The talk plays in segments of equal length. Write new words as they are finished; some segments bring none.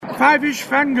Five-ish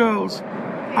fangirls,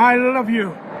 I love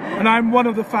you, and I'm one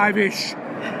of the five-ish.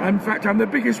 In fact, I'm the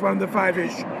biggest one of the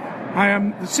five-ish. I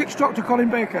am the Sixth Doctor Colin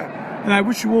Baker, and I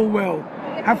wish you all well.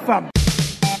 Have fun.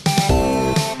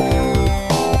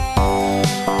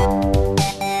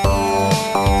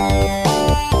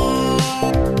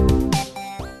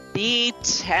 The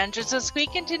tangents this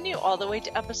week continue all the way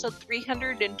to episode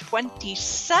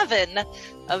 327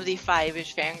 of the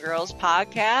Five-ish Fangirls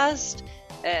podcast.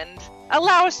 And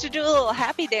allow us to do a little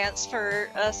happy dance for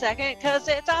a second, because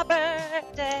it's our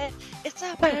birthday. It's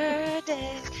our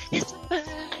birthday. It's our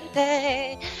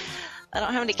birthday. I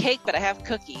don't have any cake, but I have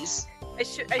cookies. I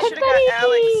should have got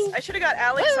Alex. I should have got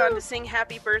Alex on to sing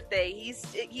 "Happy Birthday." He's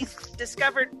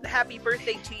discovered "Happy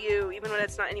Birthday" to you, even when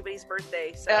it's not anybody's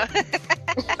birthday. So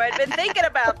if I'd been thinking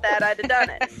about that, I'd have done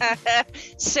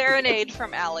it. Serenade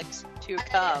from Alex to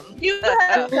come. You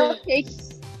have no cakes.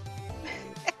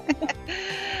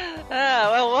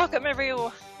 Well, welcome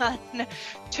everyone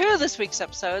to this week's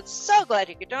episode. So glad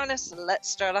you could join us. Let's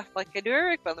start off like I do every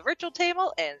week on the virtual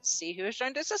table and see who has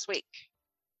joined us this week.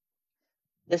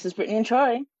 This is Brittany and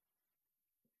Troy.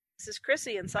 This is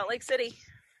Chrissy in Salt Lake City.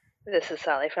 This is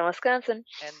Sally from Wisconsin.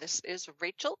 And this is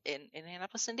Rachel in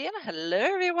Indianapolis, Indiana. Hello,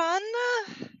 everyone.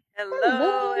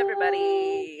 Hello,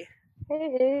 everybody.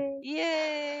 Hey.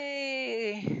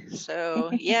 Yay. So,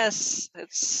 yes,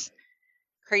 it's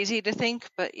crazy to think,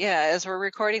 but yeah, as we're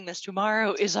recording this,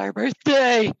 tomorrow is our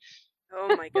birthday.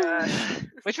 Oh my gosh.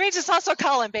 Which means it's also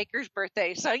Colin Baker's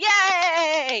birthday, so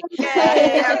yay! Yay!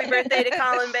 Happy birthday to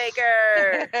Colin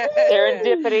Baker!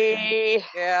 Serendipity.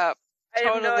 Yeah, I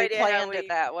have no totally idea planned it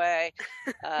that way.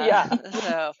 Yeah.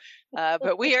 So,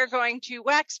 but we are going to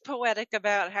wax poetic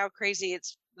about how crazy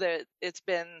it's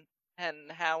been and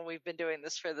how we've been doing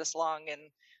this for this long and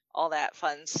all that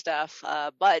fun stuff.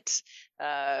 But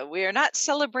we are not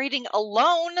celebrating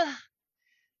alone.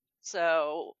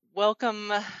 So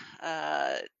welcome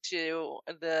to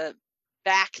the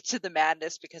back to the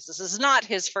madness, because this is not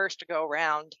his first go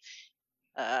round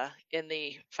in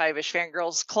the Five-ish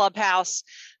Fangirls Clubhouse.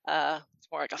 It's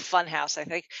more like a fun house, I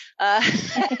think.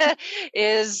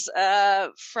 Is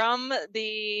from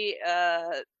the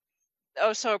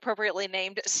oh so appropriately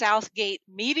named Southgate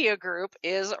Media Group,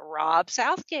 is Rob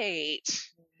Southgate.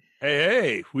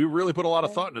 Hey, we really put a lot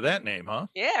of thought into that name, huh?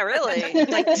 Yeah, really.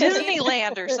 Like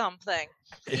Disneyland or something.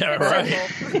 Yeah, right.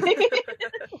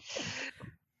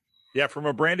 Yeah, from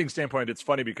a branding standpoint, it's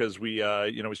funny because we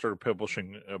started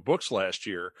publishing books last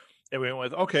year, and we went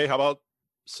with, okay, how about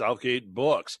Southgate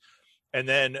Books? And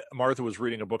then Martha was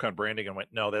reading a book on branding and went,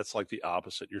 no, that's like the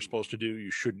opposite. You're supposed to do,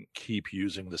 you shouldn't keep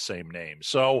using the same name.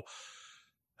 So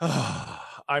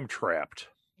I'm trapped.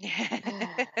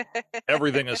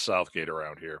 Everything is Southgate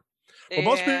around here.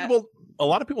 Well, a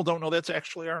lot of people don't know that's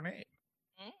actually our name.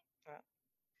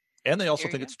 And they also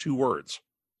think it's two words.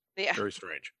 Yeah. Very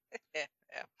strange. Yeah.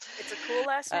 It's a cool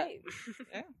last name.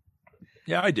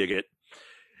 Yeah, I dig it.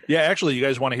 Yeah, actually, you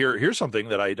guys want to here's something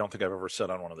that I don't think I've ever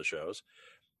said on one of the shows.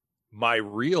 My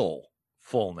real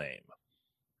full name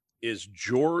is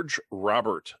George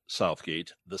Robert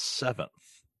Southgate the Seventh.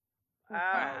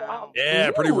 Wow.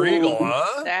 Yeah, pretty regal,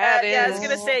 huh? That is. Yeah, I was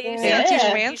gonna say you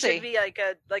should be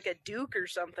like a duke or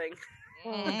something.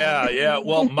 Yeah.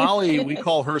 Well, Molly, we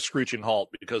call her Screeching Halt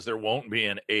because there won't be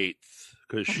an eighth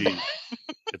because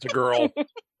it's a girl.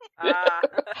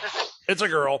 It's a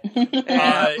girl.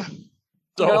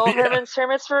 No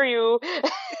hermits for you.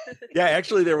 Yeah,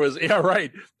 actually, there was. Yeah,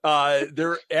 right.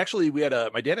 We had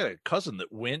my dad had a cousin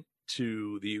that went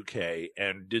to the UK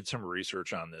and did some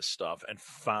research on this stuff and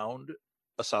found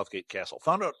a Southgate castle.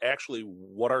 Found out actually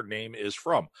what our name is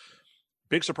from.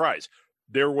 Big surprise.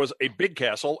 There was a big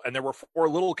castle and there were 4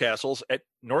 little castles at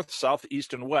north, south,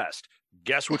 east, and west.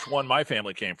 Guess which one my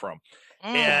family came from?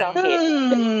 Yeah, that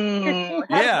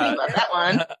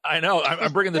one. I know.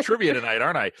 I'm bringing the trivia tonight,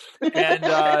 aren't I?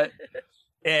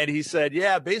 And he said,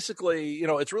 yeah, basically,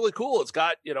 it's really cool. It's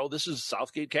got, this is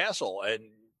Southgate Castle, and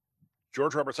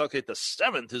George Robert Southgate the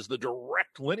Seventh is the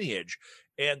direct lineage,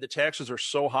 and the taxes are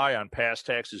so high on past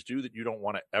taxes due that you don't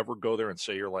want to ever go there and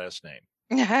say your last name.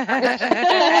 You're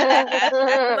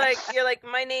like,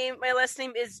 my last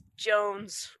name is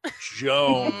Jones.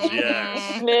 Jones,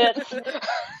 yes. Smith.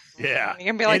 Yeah. You're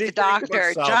gonna be like the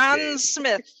doctor, John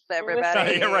Smith,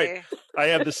 everybody. Yeah, right. I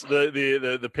have this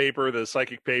the paper, the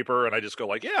psychic paper, and I just go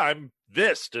like, yeah, I'm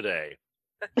this today.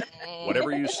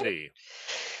 Whatever you see.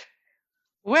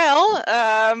 Well,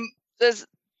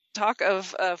 talk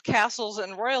of castles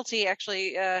and royalty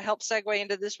actually helped segue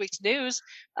into this week's news.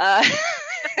 Uh,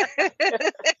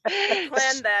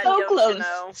 Planned that. So don't close. You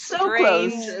know. So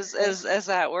strange close. as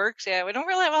that works. Yeah, we don't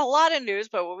really have a lot of news,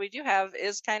 but what we do have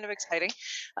is kind of exciting,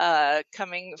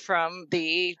 coming from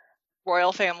the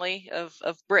royal family of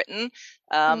Britain.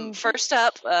 First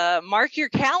up, mark your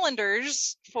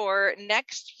calendars for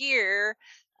next year,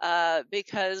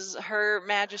 because Her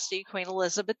Majesty Queen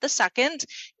Elizabeth II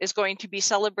is going to be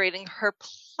celebrating her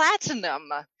platinum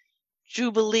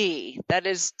jubilee. That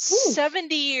is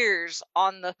 70 years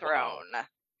on the throne.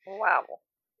 Wow.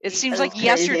 It seems That like is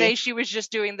yesterday crazy. she was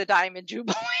just doing the diamond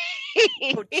jubilee.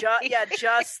 Oh,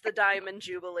 just the diamond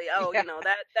jubilee. Oh, Yeah.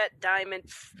 that diamond,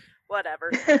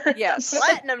 whatever. Yes.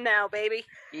 Platinum now, baby.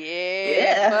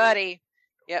 Yeah, buddy.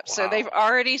 Yep. So Wow. they've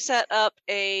already set up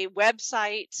a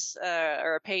website,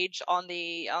 or a page on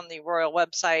the royal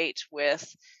website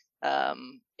with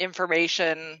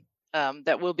information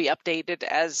that will be updated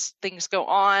as things go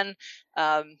on.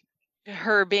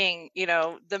 Her being,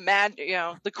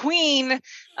 the queen,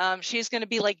 she's going to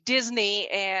be like Disney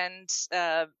and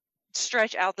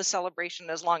stretch out the celebration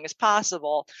as long as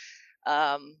possible.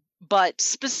 But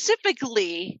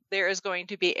specifically, there is going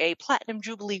to be a Platinum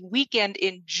Jubilee weekend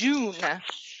in June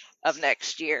of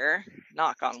next year.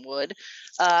 Knock on wood.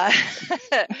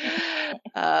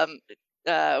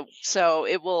 So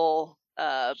it will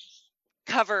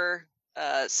cover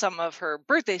some of her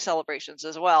birthday celebrations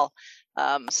as well.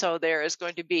 So there is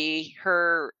going to be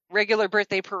her regular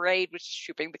birthday parade, which is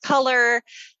Trooping the Color.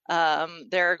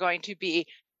 There are going to be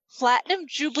Platinum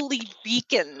Jubilee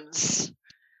beacons.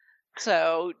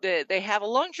 So they have a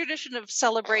long tradition of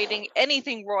celebrating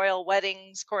anything royal,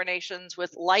 weddings, coronations,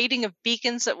 with lighting of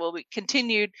beacons that will be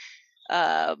continued.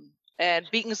 And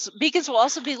beacons will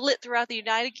also be lit throughout the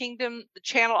United Kingdom, the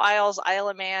Channel Isles, Isle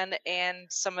of Man, and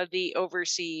some of the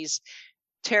overseas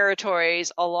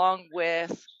territories, along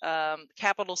with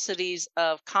capital cities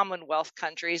of Commonwealth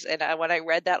countries. And when I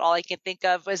read that, all I could think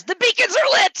of was the beacons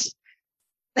are lit.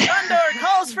 Condor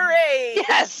calls for aid.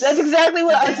 Yes, That's exactly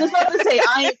what I was just about to say.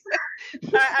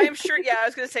 I'm sure. Yeah, I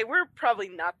was going to say we're probably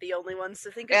not the only ones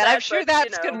to think of and that. I'm sure but,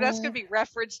 that's gonna be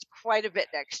referenced quite a bit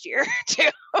next year too.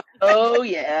 Oh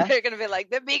yeah. They're gonna be like,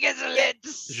 the beacons are lit.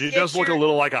 She does look a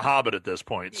little like a hobbit at this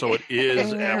point, so it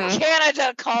is ever.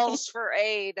 Canada calls for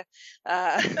aid.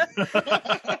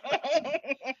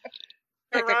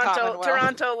 Pick a Commonwealth.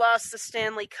 Toronto lost the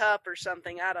Stanley Cup or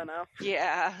something. I don't know.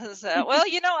 Yeah. So, well,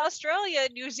 Australia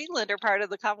and New Zealand are part of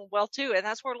the Commonwealth too, and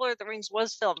that's where Lord of the Rings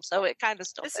was filmed. So it kind of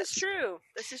still This fits. is true.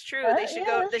 This is true. Oh, They should yeah,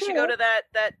 go. that's They should true. go to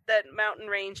that mountain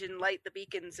range and light the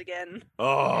beacons again.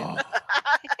 Oh,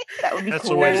 That would be that's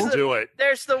cool. the way to do it.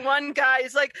 There's the one guy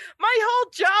who's like, my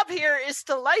whole job here is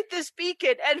to light this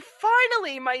beacon, and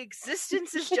finally my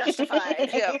existence is justified.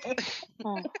 Yep.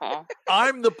 Mhm.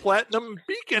 I'm the platinum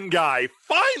beacon guy.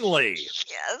 Finally,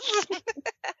 Yes.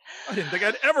 I didn't think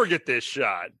I'd ever get this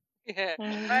shot. Yeah.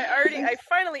 I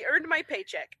finally earned my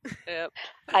paycheck. Yep.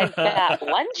 I've got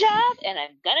one job and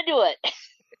I'm gonna do it.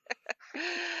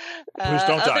 Please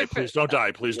don't die. Other Please don't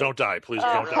die. Please don't die. Please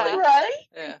Oh, don't die. Right?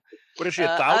 Yeah. What is she,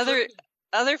 1,000?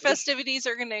 Other festivities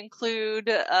are going to include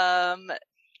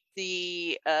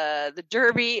the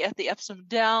Derby at the Epsom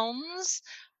Downs.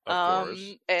 Of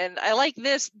course. And I like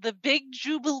this, the Big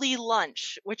Jubilee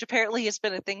Lunch, which apparently has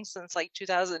been a thing since like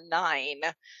 2009,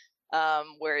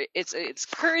 where it's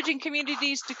encouraging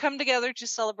communities to come together to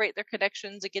celebrate their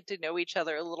connections and get to know each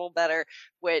other a little better,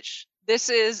 which this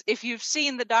is, if you've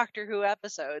seen the Doctor Who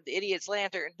episode, The Idiot's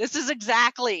Lantern, this is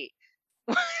exactly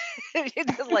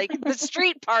like the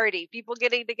street party, people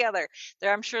getting together.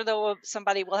 There, I'm sure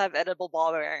somebody will have edible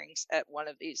ball bearings at one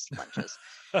of these lunches.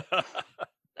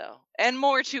 So, and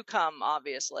more to come,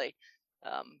 obviously,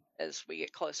 as we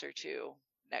get closer to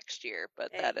next year.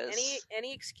 But that is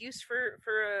any excuse for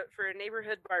a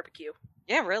neighborhood barbecue.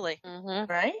 yeah, really,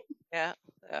 Mm-hmm. Right? yeah.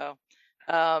 So,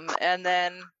 and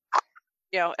then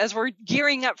as we're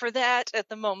gearing up for that, at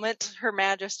the moment, Her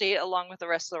Majesty, along with the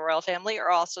rest of the royal family, are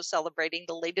also celebrating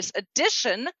the latest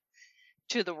addition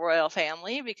to the royal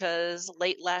family, because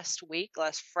late last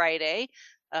Friday,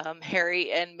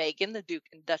 Harry and Meghan, the Duke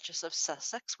and Duchess of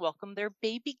Sussex, welcomed their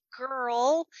baby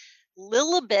girl,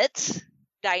 Lilibet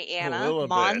Diana Lilibet,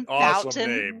 Mountbatten awesome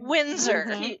name. Windsor.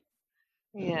 Mhm.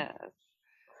 Yes.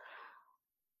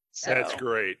 So, That's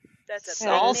great. That's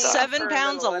Yeah, all that is 7 for a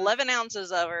pounds, little one. 11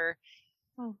 ounces of her.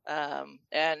 Hmm.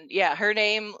 And yeah, her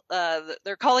name,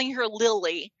 they're calling her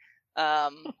Lily.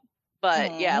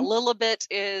 But yeah, Lilibet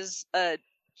is a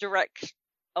direct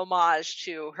homage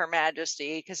to Her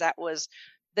Majesty, because that was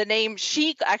the name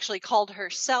she actually called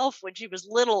herself when she was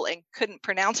little and couldn't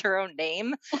pronounce her own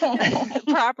name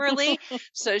properly.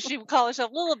 So she would call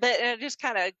herself Little Bit, and it just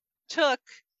kind of took.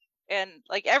 And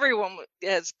like everyone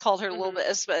has called her a little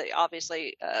bit, but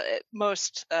obviously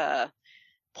most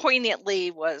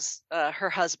poignantly was her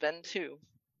husband, who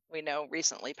we know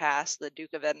recently passed, the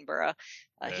Duke of Edinburgh.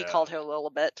 He called her a little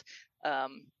bit.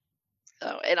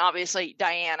 And obviously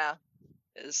Diana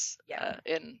is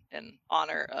in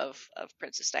honor of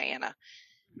Princess Diana.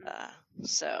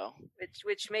 So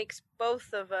which makes both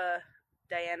of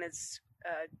Diana's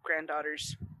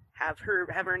granddaughters have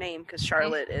her name, because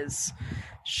Charlotte is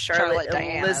Charlotte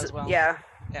Diana as well. Yeah.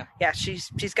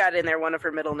 She's got in there one of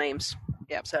her middle names.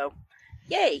 Yep. So,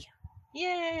 yay!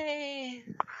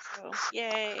 So,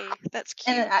 yay! That's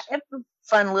cute. And it's a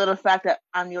fun little fact that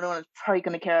I'm the only one that's probably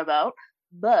going to care about.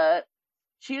 But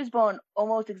she was born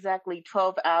almost exactly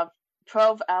 12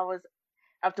 hours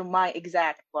after my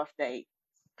exact birthday.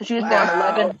 Because she was born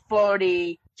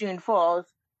 11:40 June 4th,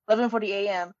 11:40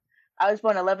 a.m. I was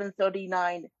born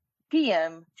 11:39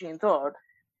 p.m. June 3rd.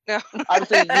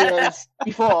 Obviously years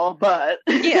before, but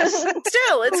yes,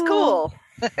 still, it's cool.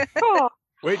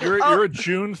 Wait, you're a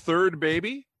June 3rd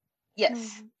baby?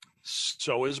 Yes.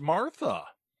 So is Martha.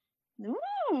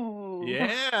 Ooh.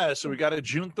 Yeah, so we got a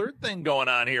June 3rd thing going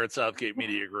on here at Southgate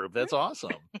Media Group. That's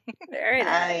awesome. Very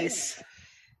nice.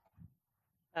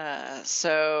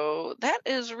 So that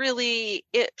is really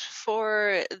it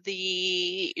for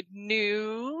the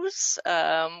news.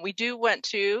 We went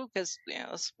to, because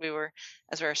as we were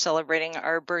celebrating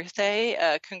our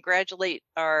birthday, congratulate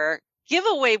our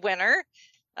giveaway winner.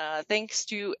 Thanks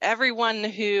to everyone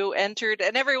who entered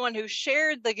and everyone who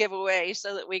shared the giveaway,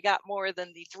 so that we got more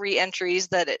than the 3 entries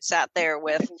that it sat there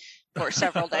with for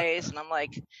several days. And I'm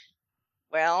like,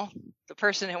 well, the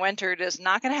person who entered is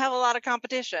not going to have a lot of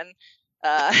competition.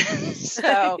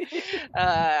 So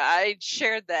I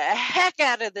shared the heck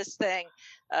out of this thing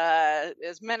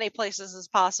as many places as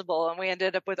possible, and we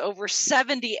ended up with over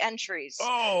 70 entries.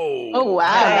 Oh wow,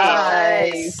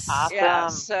 nice. Awesome. Yeah,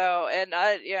 so, and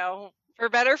for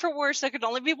better or for worse, there could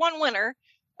only be one winner,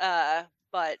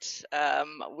 but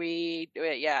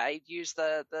I use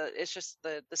the it's just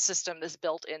the system is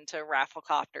built into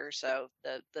Rafflecopter, so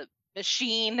the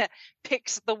machine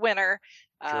picks the winner.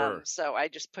 Sure. So I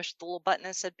just pushed the little button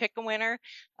and said pick a winner.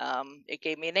 It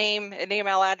gave me a name, an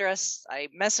email address. I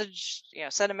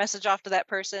sent a message off to that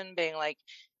person being like,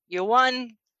 you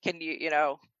won. Can you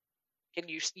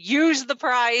use the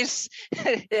prize?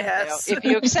 Yes. If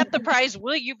you accept the prize,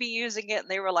 will you be using it? And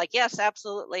they were like, yes,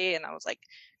 absolutely. And I was like,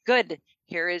 good.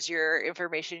 Here is your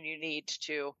information you need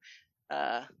to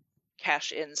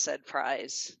cash in said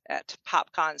prize at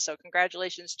PopCon. So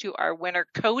congratulations to our winner,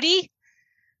 Cody.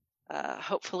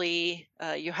 Hopefully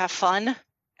you have fun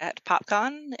at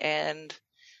PopCon, and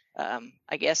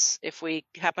I guess if we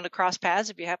happen to cross paths,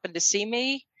 if you happen to see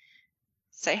me,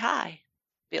 say hi.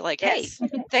 Be like, hey,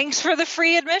 thanks for the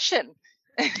free admission.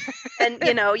 And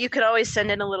you could always send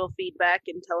in a little feedback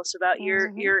and tell us about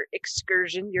your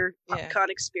excursion, your PopCon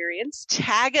experience.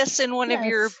 Tag us in one of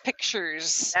your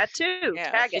pictures. That too.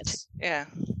 Yeah. Tag us.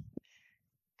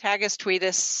 Tag us, tweet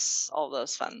us, all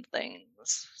those fun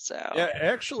things. So yeah,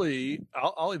 actually,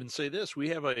 I'll even say this: we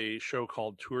have a show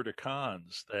called Tour de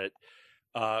Cons that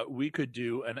we could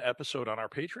do an episode on our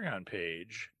Patreon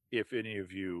page if any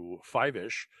of you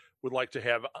 5-ish would like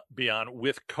to be on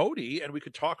with Cody, and we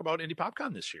could talk about Indie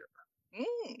PopCon this year.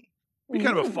 Be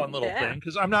kind of a fun little thing,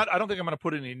 because I don't think I'm going to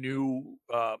put any new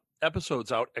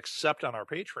episodes out except on our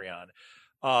Patreon.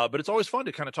 But it's always fun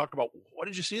to kind of talk about, what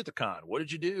did you see at the con? What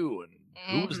did you do? And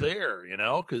who was there?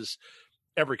 Because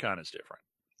every con is different.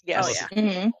 Yes. Oh, yeah.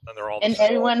 Mm-hmm. And they're all and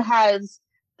everyone has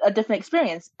a different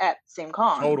experience at the same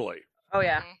con. Totally. Oh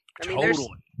yeah. I mean, totally.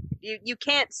 You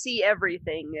can't see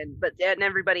everything, but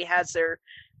everybody has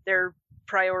their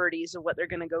priorities of what they're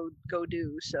going to go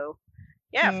do. So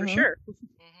yeah, for sure.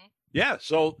 Yeah,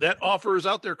 so that offer is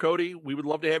out there, Cody. We would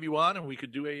love to have you on, and we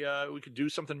could do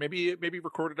something, maybe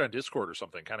record it on Discord or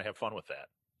something. Kind of have fun with that.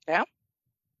 Yeah.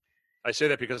 I say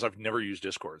that because I've never used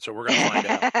Discord, so we're going to find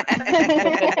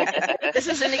out. This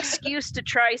is an excuse to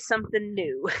try something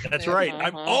new. That's right.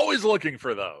 I'm always looking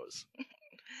for those.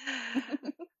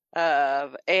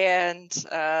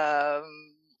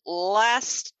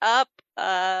 Last up,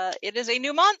 it is a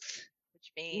new month,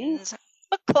 which means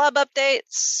book club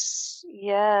updates.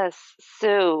 Yes.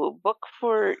 So book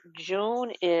for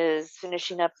June is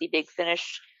finishing up the Big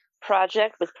Finish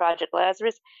project with Project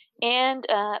Lazarus. And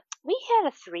we had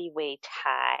a 3-way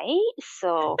tie.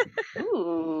 So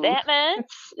that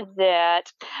meant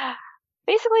that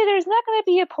basically there's not going to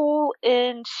be a poll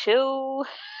until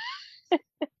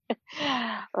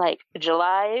like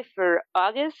July for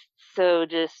August. So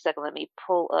just a second, let me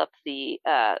pull up the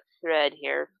thread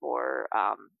here for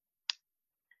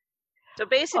So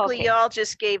basically, Okay. y'all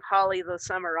just gave Holly the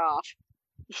summer off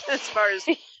as far as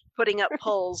putting up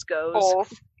polls goes.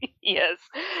 polls. Yes.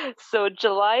 So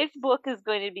July's book is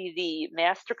going to be the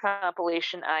Master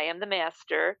compilation, I Am the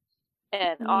Master.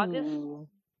 And August Ooh.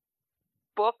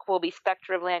 book will be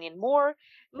Spectre of Lanyon Moore.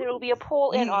 There will be a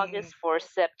poll in August for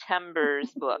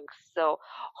September's book. So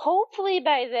hopefully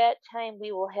by that time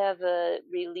we will have a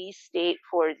release date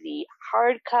for the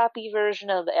hard copy version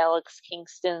of Alex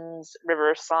Kingston's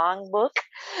River Song book.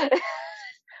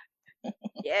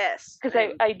 Yes.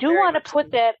 Because I do want to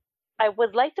put that, I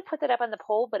would like to put that up on the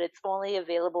poll, but it's only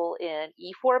available in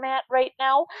e-format right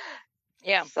now.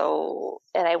 Yeah. So,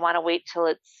 and I want to wait till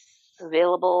it's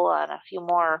available on a few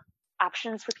more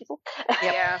options for people.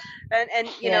 Yeah. And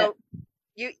you Yeah. know,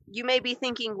 you may be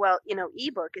thinking, well,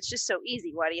 ebook, it's just so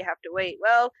easy. Why do you have to wait?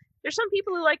 Well, there's some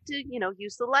people who like to,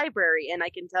 use the library, and I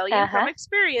can tell you from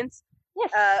experience.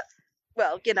 Yes.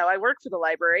 Well, I work for the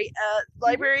library.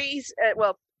 Libraries,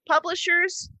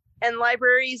 publishers and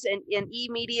libraries and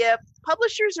e-media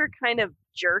publishers are kind of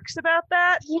jerks about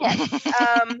that. Yes.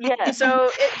 Yes.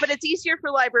 So, but it's easier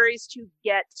for libraries to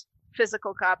get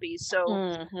physical copies.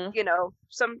 So,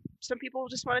 some people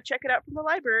just want to check it out from the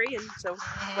library, and so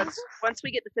once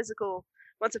we get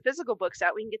once a physical book's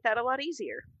out, we can get that a lot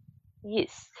easier.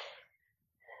 Yes.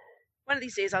 One of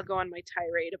these days, I'll go on my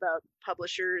tirade about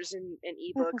publishers and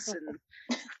ebooks and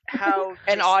how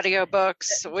And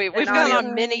audiobooks. We've And gone audio-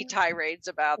 on many tirades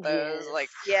about those. Yes. Like,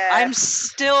 yeah. I'm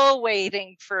still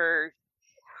waiting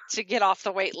to get off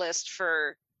the wait list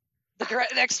for the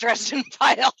next Dresden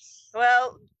File.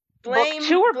 Well, blame book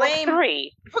 2 or blame book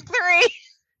 3? Book 3.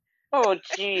 Oh,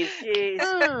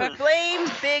 jeez. blame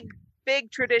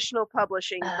big traditional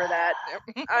publishing for that.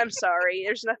 I'm sorry.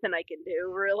 There's nothing I can do,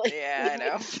 really. Yeah, I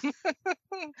know.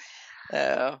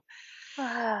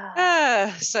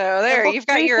 So there, Book you've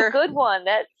got 3's your a good one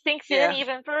that sinks in Yeah.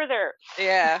 even further.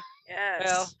 yeah. Yes.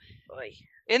 Well, Boy.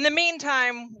 in the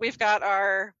meantime, we've got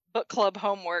our book club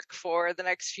homework for the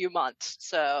next few months.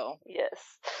 So Yes.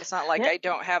 it's not like Yep. I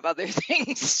don't have other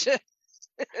things to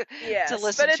Yes, to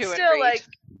listen but it's to and still read. like,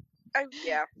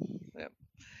 yeah.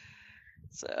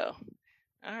 So,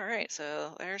 all right.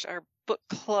 So there's our book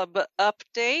club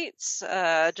updates.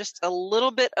 Just a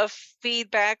little bit of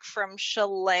feedback from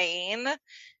Shalane.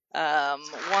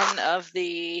 One of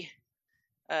the,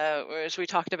 as we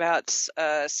talked about,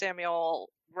 Samuel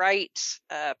Wright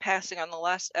passing on the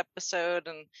last episode.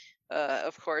 And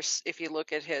of course, if you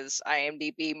look at his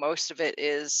IMDb, most of it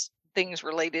is things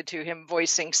related to him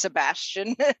voicing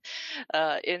Sebastian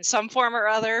in some form or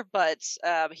other. But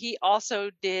he also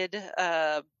did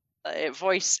a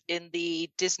voice in the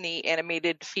Disney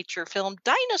animated feature film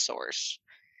Dinosaurs,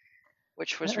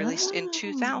 which was released in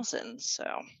 2000.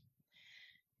 So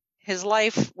his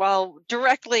life, while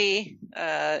directly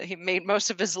he made most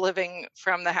of his living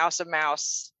from the House of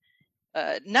Mouse,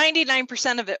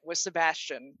 99% of it was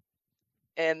Sebastian.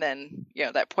 And then,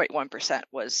 that 0.1%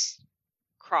 was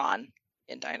Kron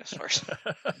in Dinosaurs.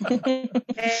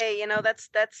 Hey,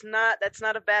 that's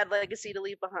not a bad legacy to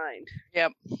leave behind.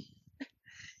 Yep.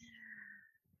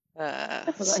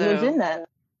 I forgot he was in that.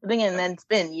 I think, and then it's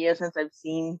been years since I've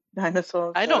seen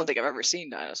Dinosaurs. I so- don't think I've ever seen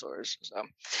Dinosaurs. So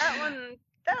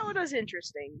That one was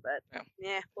interesting, but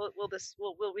Yeah.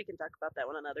 we can talk about that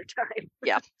one another time.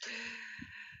 yeah.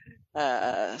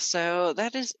 So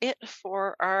that is it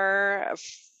for our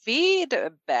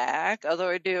feedback. Although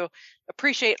I do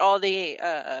appreciate all the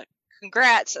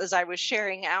congrats as I was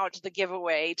sharing out the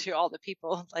giveaway to all the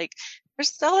people. Like, we're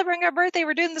celebrating our birthday.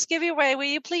 We're doing this giveaway. Will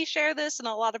you please share this? And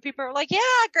a lot of people are like, yeah,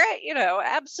 great.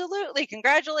 Absolutely.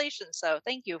 Congratulations. So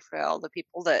thank you for all the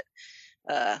people that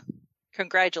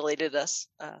congratulated us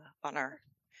on our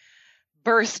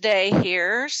birthday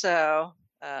here. So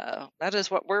that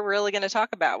is what we're really going to talk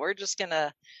about. We're just going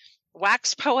to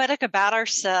wax poetic about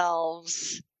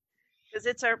ourselves. Because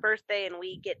it's our birthday and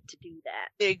we get to do that.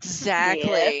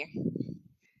 Exactly.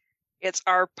 It's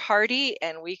our party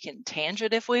and we can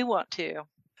tangent if we want to.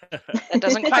 That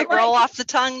doesn't quite roll off the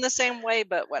tongue the same way,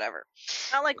 but whatever.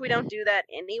 Not like we don't do that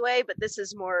anyway, but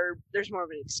there's more of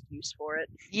an excuse for it.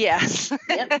 Yes.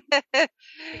 Yep.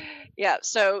 Yeah.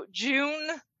 So June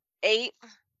 8th,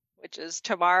 which is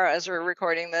tomorrow as we're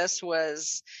recording this,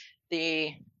 was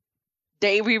the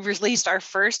day we released our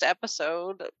first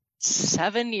episode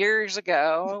 7 years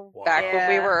ago. Wow.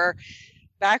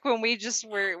 Back when we just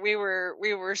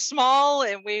were small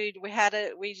and we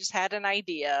just had an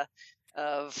idea.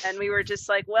 And we were just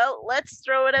like, well, let's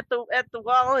throw it at the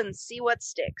wall and see what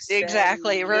sticks.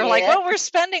 Exactly. And, We're like, well, we're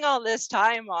spending all this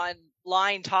time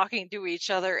online talking to each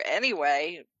other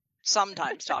anyway.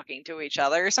 Sometimes talking to each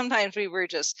other. Sometimes we were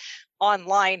just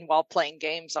online while playing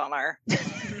games on our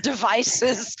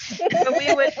devices.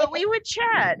 but we would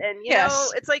chat, and you Yes.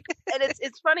 know, it's like, and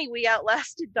it's funny, we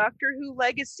outlasted Doctor Who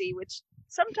Legacy, which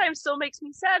sometimes still makes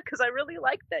me sad because I really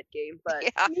like that game, but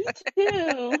Yeah. Me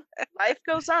too. life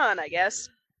goes on, I guess.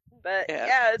 But Yeah.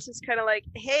 yeah, it's just kind of like,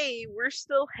 hey, we're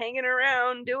still hanging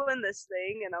around doing this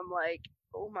thing, and I'm like,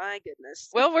 oh my goodness.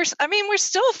 Well, we're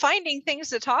still finding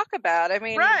things to talk about. I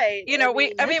mean, right. you know,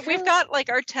 I mean, we've got like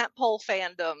our tentpole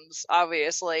fandoms,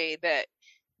 obviously, that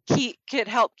could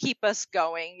help keep us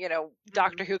going. You know,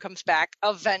 Doctor Who comes back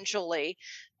eventually,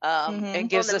 and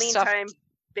gives in the us stuff. meantime,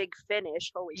 Big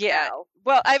Finish. Holy Yeah. cow.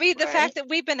 Well, I mean, the Right. fact that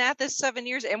we've been at this 7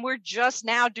 years and we're just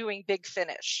now doing Big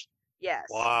Finish. Yes.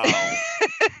 Wow.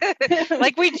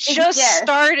 Like we just Yes.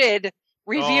 started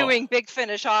reviewing Big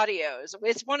Finish audios.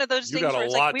 It's one of those You things got a where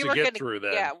it's lot like we to were get gonna through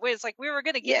then. yeah, it's like we were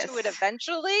gonna get to it Yes.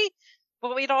 eventually,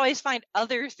 but we'd always find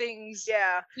other things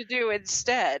Yeah. to do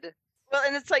instead. Well,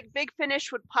 and it's like Big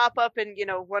Finish would pop up in, you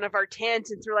know, one of our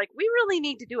tangents. We're like, we really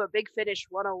need to do a Big Finish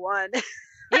 101.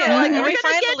 Yeah, Like, and we're we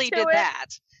gonna get finally to did it. that.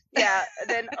 Yeah. And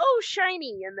then, oh,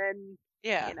 Shiny. And then,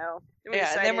 Yeah. you know. we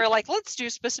Yeah, and then we're decided- like, let's do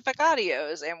specific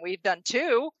audios, and we've done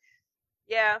 2.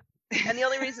 Yeah. And the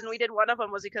only reason we did one of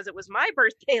them was because it was my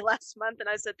birthday last month. And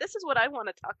I said, this is what I want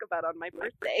to talk about on my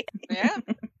birthday. Yeah.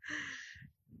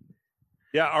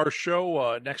 Yeah, our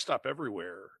show, Next Stop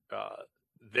Everywhere,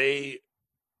 they,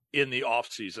 in the off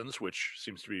seasons, which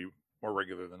seems to be more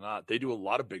regular than not, they do a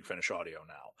lot of Big Finish audio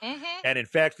now. Mm-hmm. And in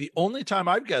fact, the only time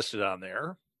I've guested on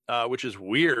there, which is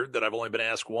weird that I've only been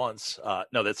asked once.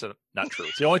 No, that's not true.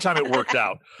 It's the only time it worked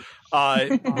out.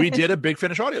 We did a Big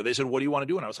Finish audio. They said, what do you want to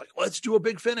do? And I was like, let's do a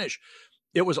Big Finish.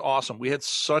 It was awesome. We had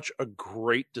such a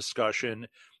great discussion.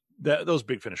 Those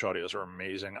Big Finish audios are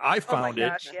amazing. I found oh my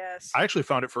gosh, yes. I actually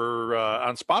found it for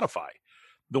on Spotify.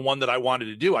 The one that I wanted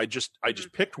to do, I just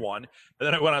picked one, and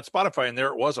then I went on Spotify, and there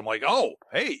it was. I'm like, oh,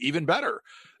 hey, even better.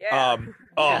 Yeah.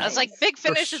 Yeah, it's like Big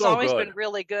they're Finish has so always good. been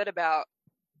really good about,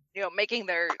 you know, making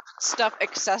their stuff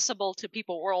accessible to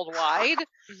people worldwide.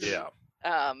 Yeah,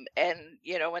 And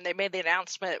you know, when they made the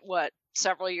announcement,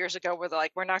 several years ago, where they're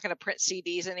like, we're not going to print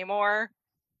CDs anymore,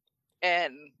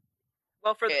 and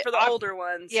well, for the older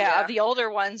ones. yeah, the older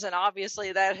ones, and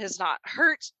obviously that has not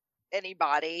hurt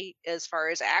anybody as far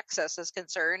as access is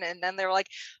concerned. And then they're like,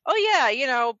 oh yeah, you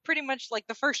know, pretty much like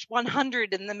the first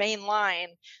 100 in the main line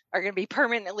are going to be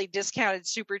permanently discounted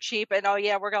super cheap, and oh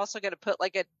yeah, we're also going to put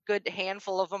like a good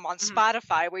handful of them on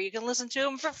Spotify where you can listen to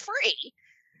them for free,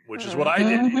 which is what I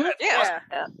did. Mhm. yeah.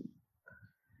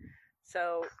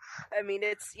 So, I mean,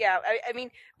 it's I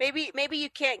mean, maybe you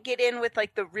can't get in with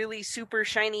like the really super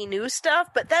shiny new stuff,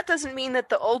 but that doesn't mean that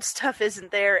the old stuff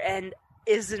isn't there and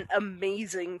isn't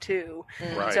amazing too.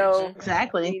 Right. So,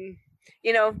 Exactly. I mean,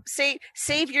 you know,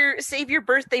 save your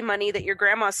birthday money that your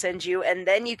grandma sends you, and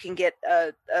then you can get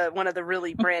one of the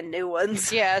really brand new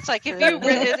ones. Yeah, it's like if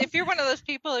you're one of those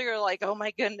people who are like, oh my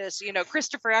goodness, you know,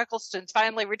 Christopher Eccleston's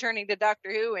finally returning to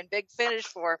Doctor Who and Big Finish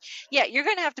yeah, you're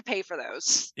going to have to pay for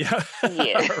those. Yeah.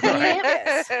 Yeah. Right.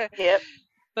 Yes. Yep.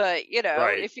 But you know,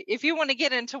 Right. if you want to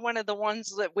get into one of the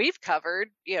ones that we've covered,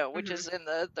 you know, which Mhm. is in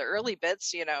the early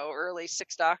bits, you know, early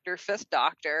 6th Doctor, 5th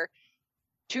Doctor,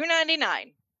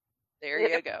 $2.99. There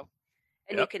Yep. you go.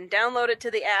 And Yep. you can download it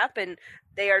to the app, and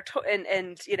they are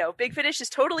and you know, Big Finish is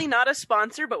totally not a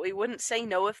sponsor, but we wouldn't say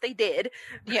no if they did.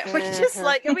 Yeah. We just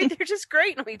like, I mean, they're just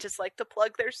great, and we just like to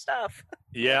plug their stuff.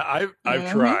 Yeah, I've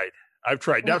Mhm. tried. I've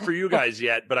tried, not for you guys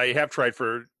yet, but I have tried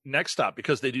for Next Stop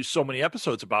because they do so many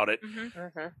episodes about it.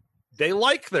 Mm-hmm. They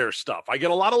like their stuff. I get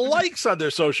a lot of likes on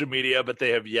their social media, but they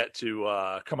have yet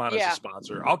to come on as Yeah. a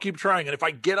sponsor. I'll keep trying, and if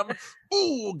I get them,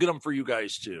 we'll get them for you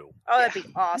guys too. Oh, that'd be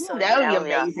awesome. That would That be would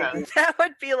be amazing. awesome. That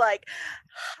would be like,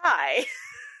 hi.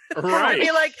 Right.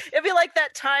 It'd be like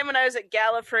that time when I was at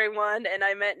Gallifrey 1 and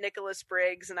I met Nicholas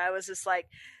Briggs, and I was just like,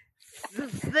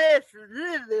 that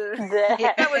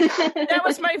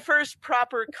was my first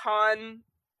proper con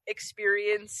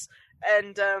experience,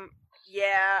 and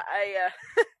yeah,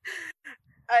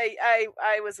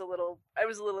 I was a little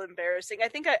embarrassing. I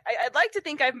think I'd like to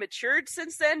think I've matured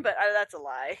since then, but that's a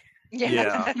lie.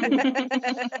 Yeah.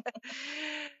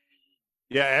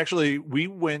 Yeah, actually, we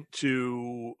went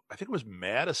to, I think it was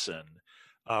Madison.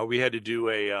 We had to do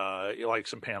like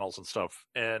some panels and stuff.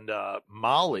 And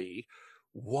Molly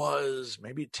was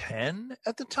maybe 10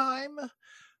 at the time,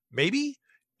 maybe.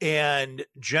 And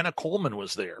Jenna Coleman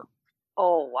was there.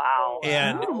 Oh wow.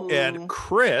 And Ooh. and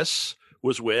Chris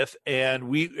was with. And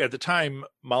we, at the time,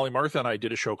 Molly, Martha, and I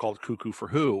did a show called Cuckoo for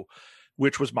Who,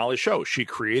 which was Molly's show. She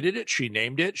created it. She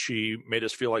named it. She made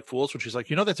us feel like fools when she's like,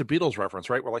 that's a Beatles reference,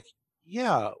 right? We're like,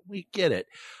 yeah, we get it.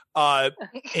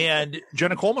 And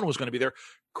Jenna Coleman was going to be there.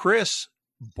 Chris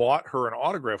bought her an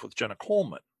autograph with Jenna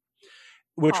Coleman,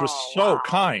 which was so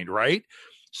kind, right?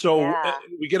 So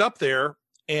we get up there,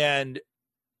 and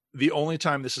the only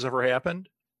time this has ever happened,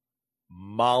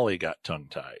 Molly got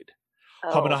tongue-tied.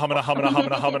 Humana, humana, humana,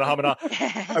 humana, humana, humana.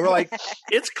 And we're like,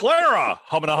 it's Clara.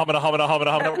 Humana, humana, humana,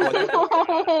 humana, humana. We're like,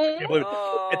 can't believe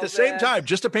it. At the same time,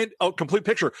 just to paint a complete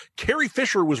picture, Carrie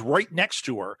Fisher was right next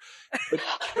to her. But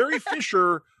Carrie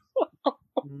Fisher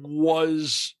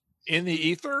was in the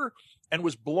ether and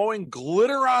was blowing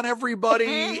glitter on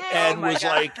everybody and was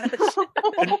like,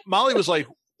 and Molly was like,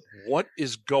 what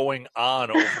is going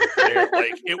on over there?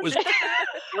 Like, it was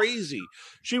crazy.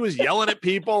 She was yelling at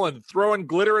people and throwing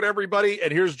glitter at everybody.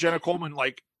 And here's Jenna Coleman,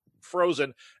 like,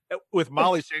 frozen, with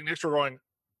Molly sitting next to her going,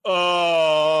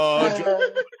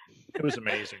 oh. It was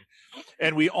amazing.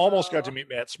 And we almost got to meet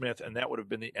Matt Smith, and that would have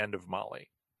been the end of Molly.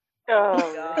 Oh,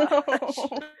 gosh.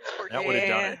 That would have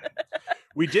done it.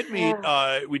 We did meet,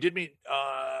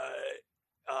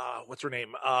 what's her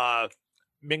name?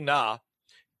 Ming Na.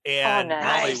 And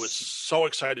Molly was so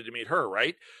excited to meet her,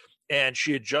 right? And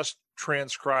she had just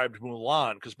transcribed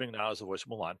Mulan, because Ming Na is the voice of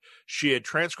Mulan. She had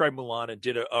transcribed Mulan and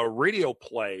did a radio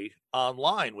play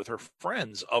online with her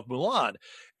friends of Mulan.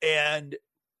 And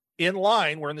in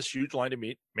line, we're in this huge line to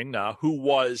meet Ming Na, who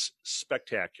was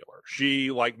spectacular.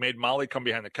 She made Molly come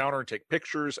behind the counter and take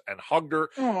pictures and hugged her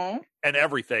and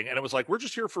everything. And it was like, we're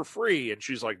just here for free. And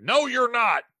she's like, no, you're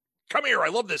not. Come here. I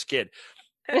love this kid.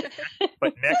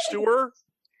 But next to her,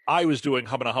 I was doing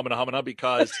humana, humana, humana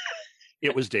because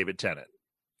it was David Tennant.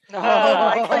 Oh,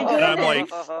 my God. And I'm like,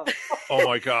 oh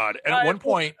my God. And at one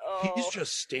point, he's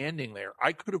just standing there.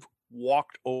 I could have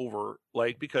walked over,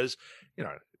 because,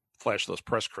 flash those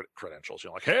press credentials.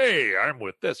 Like, hey, I'm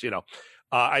with this,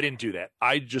 I didn't do that.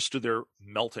 I just stood there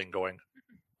melting going,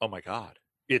 oh my God,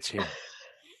 it's him.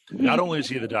 Not only is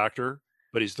he the doctor,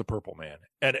 but he's the Purple Man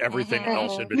and everything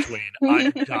else in between.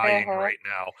 I'm dying right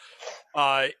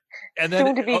now. And then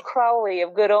soon to be Crowley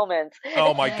of Good Omens.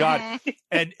 Oh my God.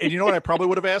 And you know what I probably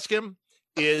would have asked him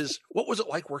is, what was it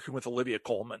like working with Olivia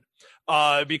Colman?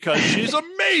 Because she's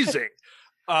amazing.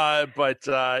 But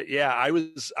I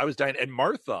was dying. And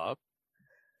Martha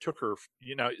took her,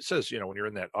 it says, when you're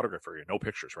in that autograph area, no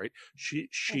pictures, right?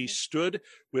 She stood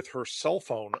with her cell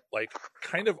phone,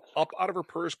 kind of up out of her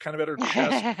purse, kind of at her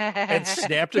chest, and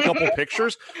snapped a couple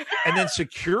pictures. And then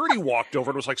security walked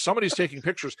over and was like, somebody's taking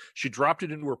pictures. She dropped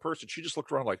it into her purse and she just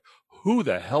looked around like, who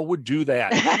the hell would do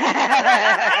that?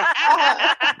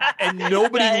 And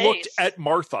nobody looked at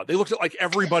Martha. They looked at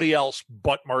everybody else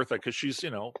but Martha, because she's,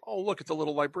 oh, look at the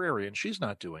little librarian. She's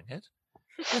not doing it.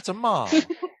 That's a mom.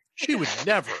 She would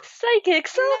never. Psychic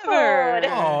sword.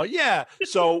 Oh yeah.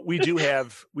 So we do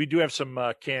have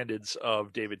some candids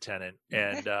of David Tennant,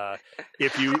 and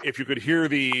if you could hear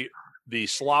the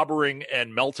slobbering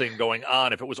and melting going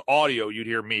on, if it was audio, you'd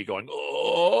hear me going,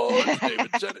 "Oh, it's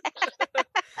David Tennant."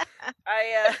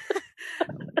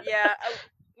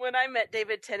 When I met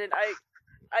David Tennant,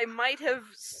 I might have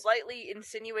slightly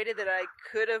insinuated that I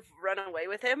could have run away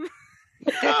with him.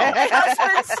 My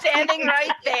husband's standing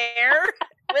right there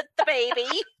with the baby.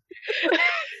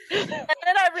 And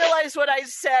then I realized what I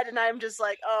said, and I'm just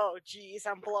like, oh geez,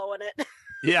 I'm blowing it.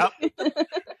 Yeah.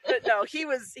 But no, he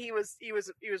was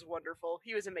wonderful.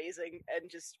 He was amazing, and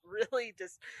just really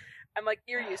I'm like,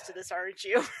 you're used to this, aren't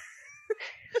you?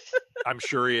 I'm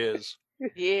sure he is.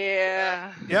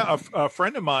 Yeah. Yeah, a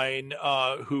friend of mine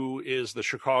who is the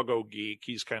Chicago geek,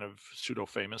 he's kind of pseudo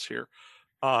famous here.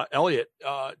 Elliot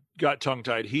got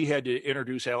tongue-tied. He had to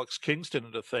introduce Alex Kingston to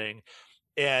the thing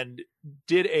and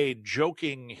did a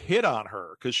joking hit on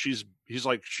her because he's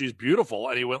like, she's beautiful.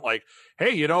 And he went like, hey,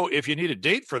 if you need a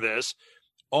date for this,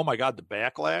 oh my God, the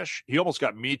backlash. He almost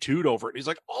got Me Too'd over it. He's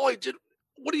like, all I did,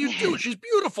 what do you do? She's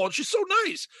beautiful and she's so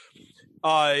nice.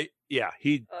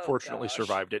 He fortunately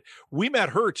survived it. We met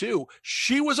her too.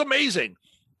 She was amazing.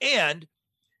 And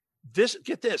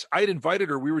get this, I had invited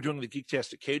her. We were doing the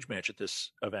Geektastic cage match at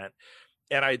this event.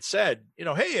 And I had said,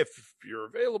 hey, if you're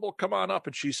available, come on up.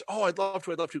 And she's, oh, I'd love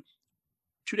to.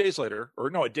 2 days later,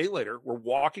 a day later, we're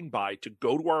walking by to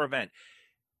go to our event.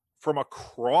 From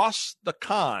across the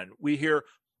con, we hear,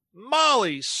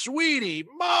 Molly, sweetie,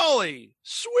 Molly,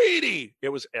 sweetie. It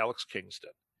was Alex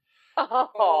Kingston.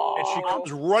 Oh. And she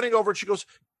comes running over and she goes,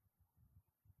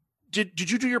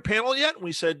 Did you do your panel yet? And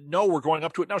we said, no, we're going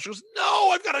up to it now. She goes,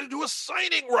 no, I've got to do a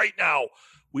signing right now.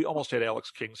 We almost had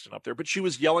Alex Kingston up there, but she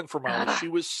was yelling for Molly. She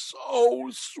was so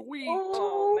sweet.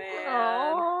 Oh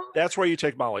man. That's why you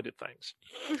take Molly to things.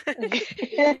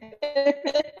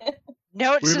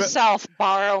 Note We to met- self: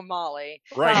 borrow Molly.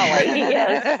 Right.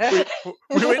 Yes.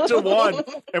 We went to one,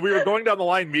 and we were going down the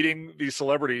line meeting these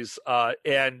celebrities,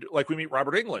 and like we meet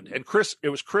Robert Englund and Chris. It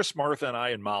was Chris, Martha, and I,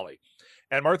 and Molly.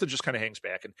 And Martha just kind of hangs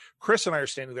back, and Chris and I are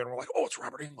standing there, and we're like, "Oh, it's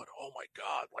Robert Englund! Oh my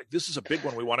God! Like this is a big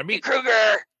one. We want to meet."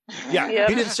 Kruger. Yeah, Yep.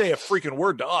 he didn't say a freaking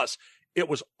word to us. It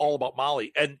was all about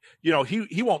Molly, and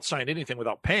he won't sign anything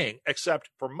without paying. Except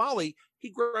for Molly, he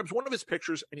grabs one of his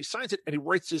pictures and he signs it, and he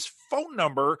writes his phone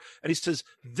number, and he says,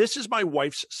 "This is my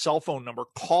wife's cell phone number.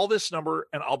 Call this number,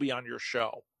 and I'll be on your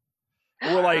show."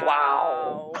 And we're like,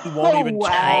 Wow. he won't even wow.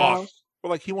 talk. We're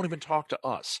like, he won't even talk to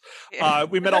us. Yeah.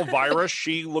 We met Elvira.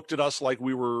 She looked at us like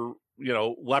we were,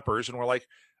 lepers, and we're like,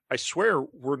 I swear,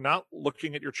 we're not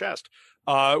looking at your chest.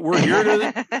 We're here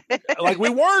to, like, we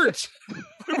weren't.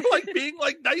 We were like being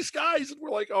like nice guys, and we're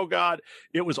like, oh God,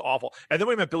 it was awful. And then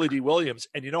we met Billy D. Williams,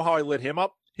 and you know how I lit him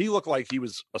up? He looked like he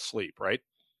was asleep, right?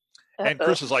 And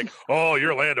Chris is like, oh,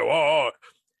 you're Lando. Oh.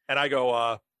 And I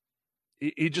go,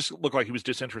 he just looked like he was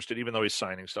disinterested, even though he's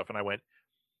signing stuff. And I went,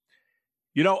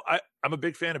 I'm a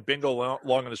big fan of Bingo Long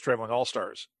and his Traveling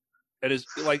All-Stars. And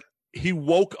he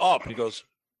woke up and he goes,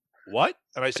 what?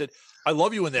 And I said, I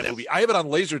love you in that movie. I have it on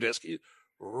Laserdisc.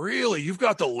 Really? You've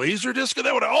got the Laserdisc of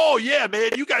that one? Oh, yeah,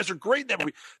 man. You guys are great in that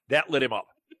movie. That lit him up.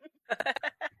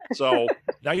 So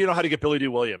now you know how to get Billy D.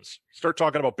 Williams. Start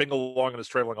talking about Bingo Long and his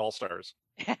Traveling All-Stars.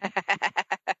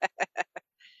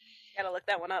 Gotta look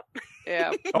that one up.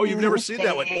 Yeah. Oh, you've never seen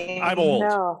that one? I'm old.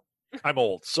 No. I'm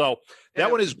old. So that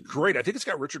Yeah. one is great. I think it's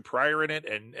got Richard Pryor in it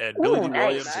and Billy D. nice.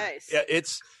 Williams. Nice. Yeah,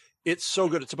 it's so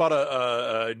good. It's about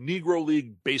a Negro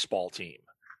League baseball team.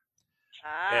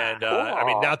 And I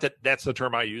mean, cool. not that that's the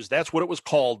term I use. That's what it was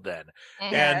called then.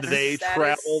 Mhm. And Yes, they that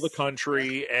travel is- the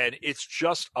country, and it's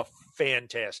just a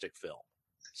fantastic film.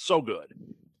 So good.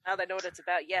 Now that I know what it's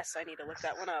about, yes, I need to look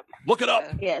that one up. Look it up.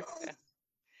 Yes.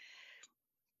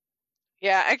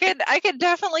 Yeah, I could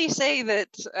definitely say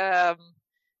that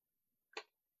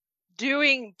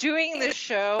doing this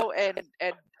show and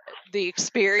the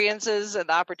experiences and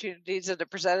the opportunities that it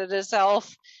presented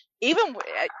itself, even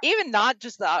not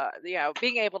just the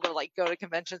being able to like go to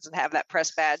conventions and have that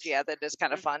press badge, yeah, that is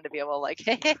kind of fun to be able to like,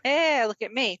 hey, look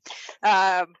at me.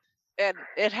 And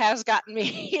it has gotten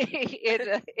me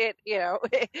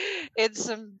in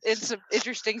some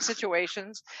interesting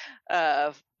situations.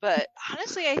 But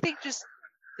honestly, I think just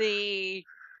the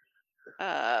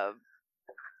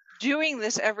doing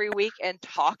this every week and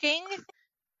talking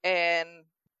and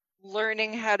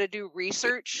learning how to do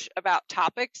research about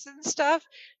topics and stuff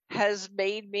has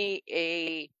made me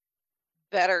a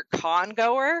better con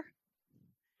goer.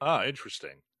 Ah,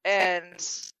 interesting. And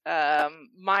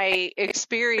my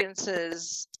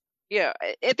experiences,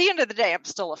 at the end of the day, I'm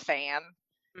still a fan,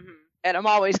 Mhm. and I'm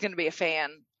always going to be a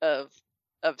fan of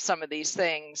some of these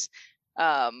things.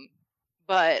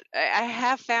 But I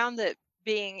have found that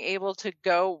being able to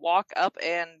go walk up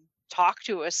and talk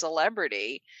to a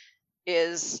celebrity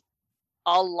is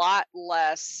a lot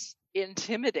less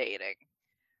intimidating.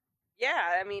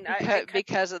 Yeah, I mean,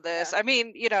 Because of this. yeah. I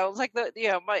mean,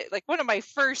 like one of my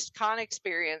first con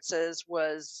experiences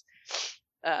was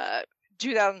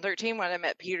 2013 when I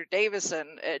met Peter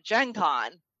Davison at Gen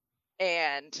Con,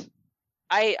 and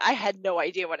I had no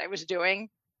idea what I was doing,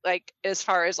 like as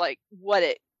far as like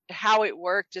how it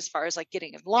worked, as far as like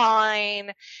getting in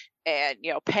line and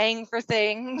paying for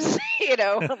things,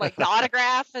 like the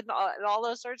autograph and all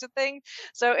those sorts of things.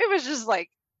 So it was just like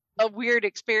a weird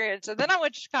experience. And then I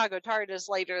went to Chicago TARDIS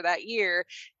later that year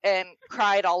and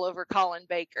cried all over Colin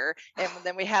Baker, and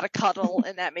then we had a cuddle,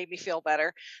 and that made me feel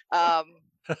better. And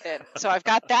so I've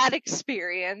got that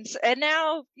experience, and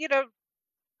now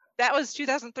that was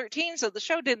 2013, so the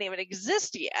show didn't even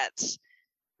exist yet.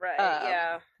 right,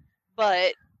 yeah.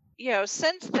 But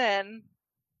since then,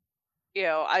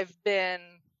 I've been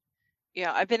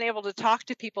able to talk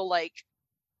to people like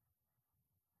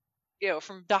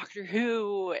from Doctor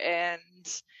Who and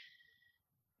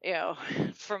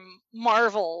from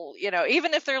Marvel,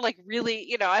 even if they're like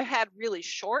really, I've had really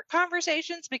short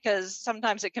conversations, because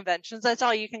sometimes at conventions that's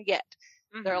all you can get.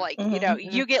 They're like,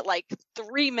 Mhm. you get like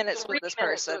 3 minutes with this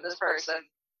person,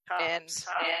 Tops.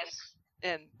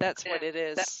 and that's what it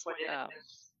is.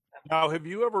 Now, have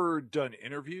you ever done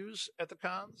interviews at the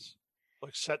cons?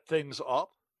 Like set things up?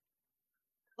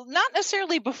 Not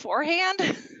necessarily beforehand,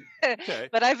 Okay.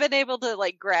 but I've been able to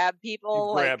like grab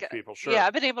people. You grab like, people, sure. Yeah,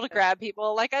 I've been able to grab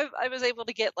people. Like I was able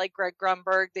to get like Greg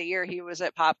Grunberg the year he was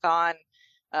at PopCon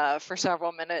for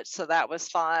several minutes, so that was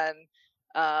fun.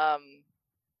 when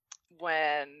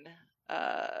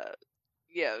I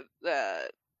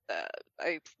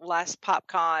last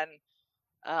PopCon,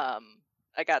 I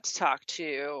got to talk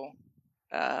to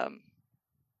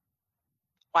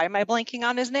why am I blanking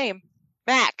on his name?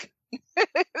 Mac.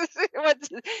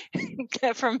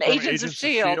 From Agents of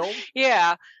S.H.I.E.L.D.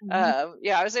 Yeah.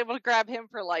 I was able to grab him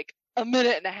for like a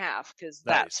minute and a half because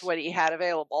that's what he had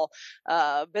available.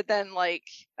 But then like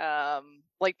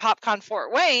PopCon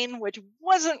Fort Wayne, which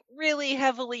wasn't really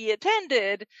heavily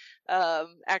attended,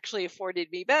 actually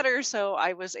afforded me better. So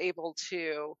I was able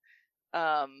to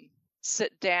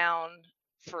sit down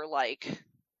for like,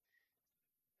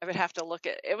 I would have to look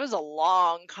at, it was a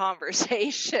long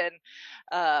conversation.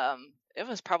 It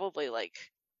was probably like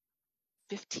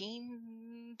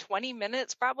 15, 20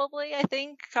 minutes probably, I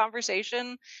think,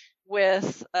 conversation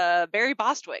with Barry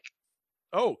Bostwick.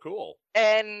 Oh, cool.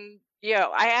 And,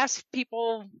 I asked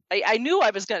people, I knew I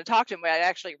was going to talk to him, but I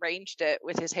actually arranged it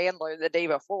with his handler the day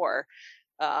before.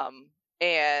 So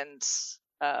I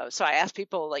asked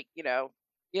people like,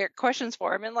 questions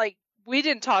for him. And like, we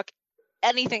didn't talk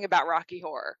anything about Rocky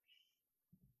Horror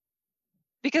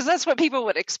because that's what people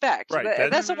would expect.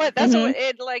 Right. That's what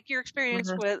it, like your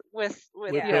experience with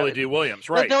Billy D.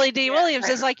 Williams, right? With Billy D. Williams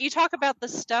is like you talk about the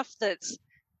stuff that's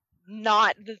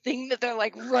not the thing that they're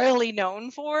like really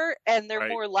known for, and they're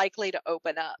more likely to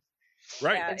open up.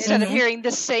 Right. Yeah, Instead of hearing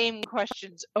the same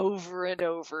questions over and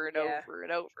over and over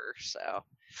and over. So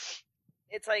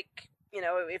it's like,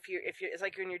 if you're it's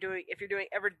like when if you're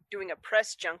ever doing a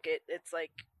press junket, it's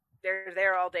like they're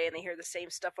there all day and they hear the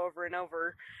same stuff over and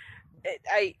over.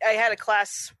 I had a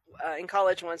class in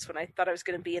college once when I thought I was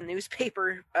going to be a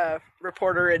newspaper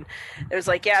reporter, and it was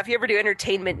like, if you ever do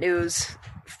entertainment news,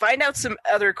 find out some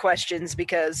other questions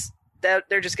because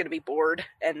they're just going to be bored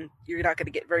and you're not going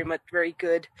to get very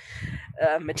good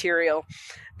material.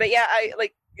 But I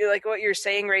like what you're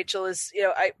saying, Rachel, is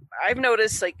I've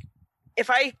noticed, like, if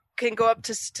I can go up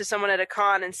to someone at a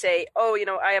con and say,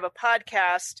 I have a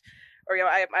podcast, or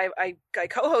I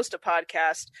co-host a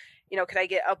podcast, can I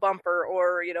get a bumper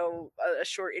or a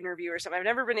short interview or something? I've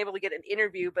never been able to get an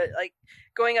interview, but like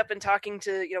going up and talking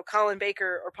to Colin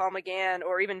Baker or Paul McGann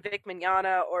or even Vic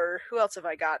Mignogna, or who else have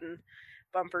I gotten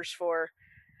bumpers for?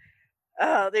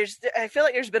 I feel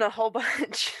like there's been a whole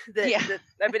bunch that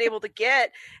I've been able to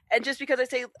get, and just because I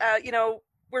say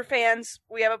we're fans,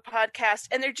 we have a podcast,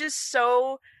 and they're just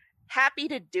so happy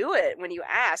to do it when you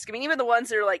ask. I mean, even the ones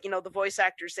that are like, the voice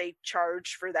actors, they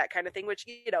charge for that kind of thing, which,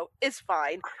 is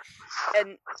fine.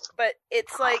 But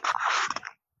it's like,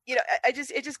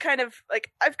 it just kind of like,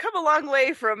 I've come a long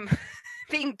way from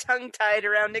being tongue-tied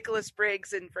around Nicholas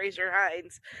Briggs and Fraser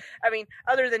Hines. I mean,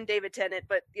 other than David Tennant,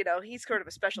 but he's sort of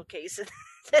a special case at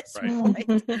this point.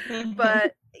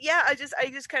 But I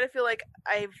just kind of feel like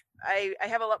I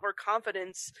have a lot more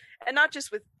confidence, and not just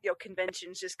with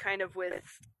conventions, just kind of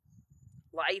with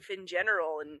life in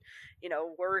general, and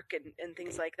work and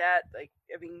things like that. Like,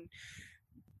 I mean,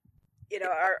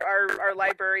 our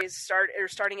library is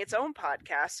starting its own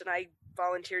podcast, and I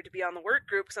volunteered to be on the work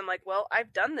group because I'm like, well,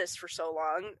 I've done this for so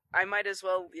long, I might as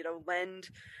well lend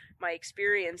my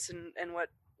experience and what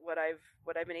I've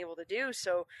been able to do.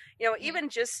 So even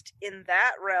just in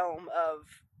that realm of,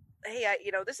 hey,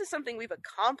 this is something we've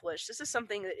accomplished, this is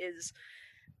something that is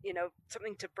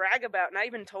something to brag about. And I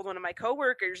even told one of my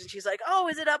coworkers, and she's like, oh,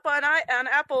 is it up on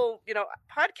Apple,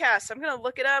 podcasts? I'm going to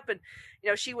look it up. And,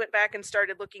 she went back and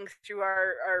started looking through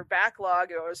our backlog,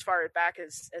 as far back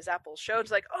as Apple showed.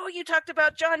 It's like, oh, you talked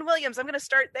about John Williams, I'm going to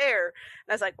start there. And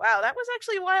I was like, wow, that was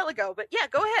actually a while ago, but yeah,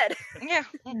 go ahead. Yeah.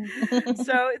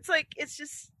 So it's like, it's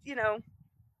just,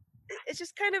 it's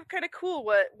just kind of cool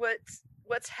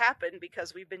what's happened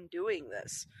because we've been doing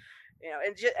this,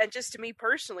 and just to me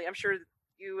personally, I'm sure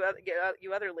you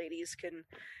other ladies can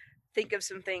think of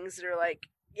some things that are like,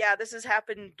 yeah, this has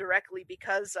happened directly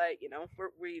because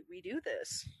we do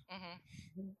this, and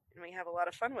we have a lot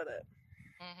of fun with it.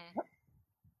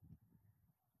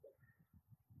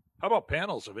 How about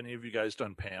panels? Have any of you guys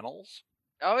done panels?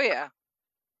 Oh yeah.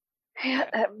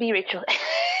 Me, Rachel.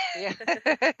 Yeah.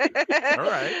 All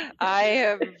right.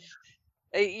 I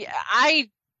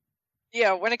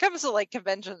when it comes to like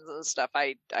conventions and stuff,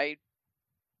 I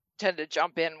tend to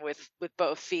jump in with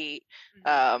both feet,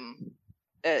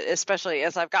 especially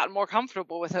as I've gotten more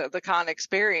comfortable with the con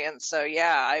experience. So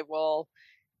I will,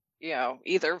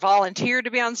 either volunteer to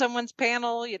be on someone's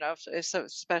panel,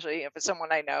 especially if it's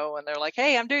someone I know and they're like,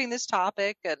 hey, I'm doing this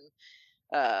topic, and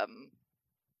I'll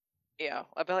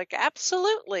be like,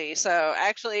 absolutely. So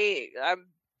actually I'm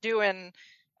doing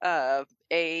a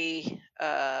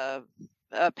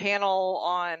panel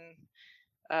on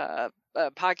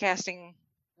podcasting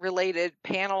related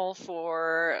panel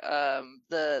for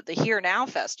the Here Now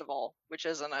Festival, which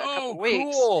is in a couple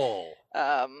weeks. Cool.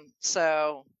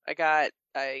 So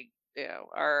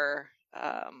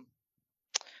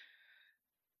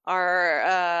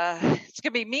it's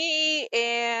gonna be me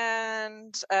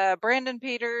and Brandon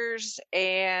Peters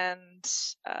and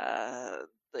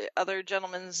the other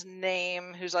gentleman's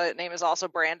name, whose name is also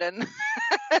Brandon.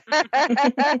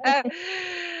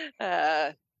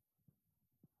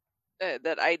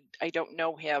 That I don't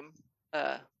know him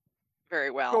very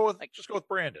well. Just go with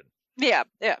Brandon. Yeah.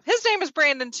 His name is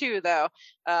Brandon too, though.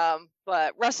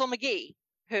 But Russell McGee,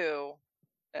 who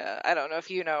I don't know if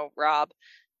you know, Rob,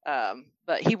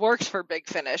 but he works for Big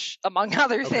Finish among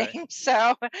other things.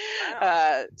 So,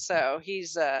 so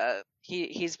he's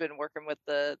been working with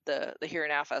the Here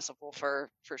Now Festival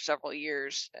for several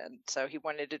years, and so he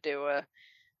wanted to do a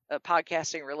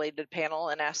podcasting related panel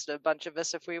and asked a bunch of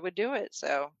us if we would do it.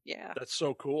 So yeah, that's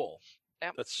so cool.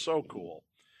 Yep. That's so cool.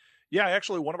 Yeah,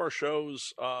 actually, one of our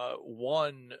shows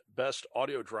won Best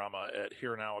Audio Drama at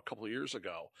Here Now a couple of years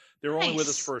ago. They were only with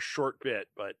us for a short bit,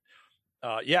 but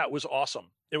yeah, it was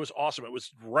awesome. It was awesome. It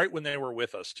was right when they were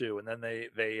with us too, and then they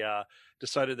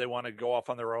decided they wanted to go off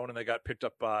on their own, and they got picked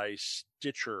up by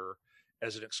Stitcher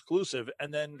as an exclusive,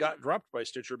 and then got dropped by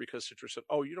Stitcher because Stitcher said,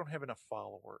 "Oh, you don't have enough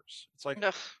followers." It's like,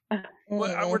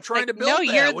 we're trying to build. No,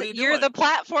 that. you're the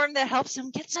platform that helps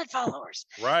them get said followers.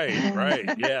 Right,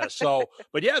 yeah. So,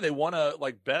 but yeah, they won a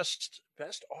best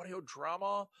audio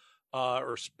drama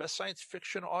or best science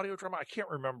fiction audio drama. I can't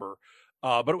remember,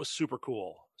 but it was super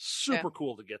cool. Super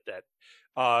cool to get that.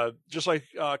 Just like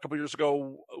a couple years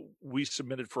ago, we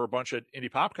submitted for a bunch at Indie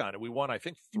PopCon, and we won, I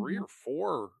think, 3 or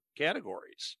 4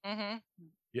 categories. Mm-hmm.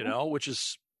 You know, which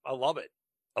is, I love it.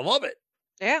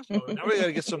 Yeah. So now we got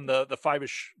to get the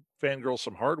 5-ish fangirls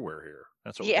some hardware here.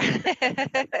 That's what.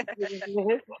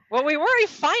 Well, we were a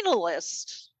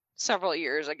finalist several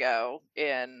years ago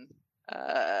in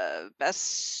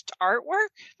best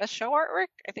show artwork.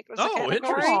 I think it was.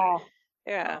 Interesting.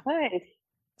 Yeah. Nice.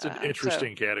 It's an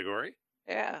interesting category.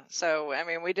 Yeah. So, I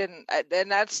mean, we didn't,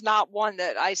 and that's not one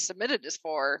that I submitted this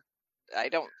for, I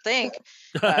don't think.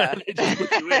 They just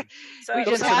put you in. So we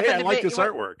just happened I like this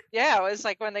artwork. Yeah. It was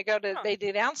like when they go to, they do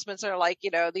announcements, they're like,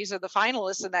 these are the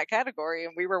finalists in that category,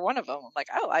 and we were one of them. I'm like,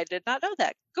 oh, I did not know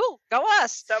that. Cool. Go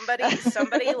us.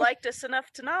 Somebody liked us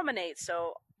enough to nominate.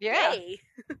 So, yeah. Yay.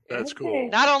 That's cool.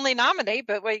 Not only nominate,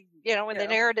 but when they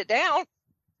narrowed it down.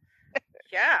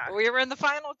 Yeah, we were in the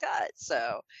final cut,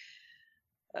 so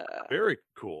very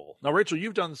cool. Now, Rachel,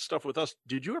 you've done stuff with us.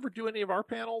 Did you ever do any of our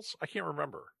panels? I can't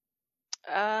remember.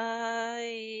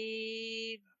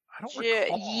 I don't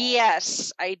recall.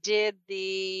 Yes, I did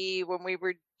you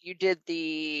did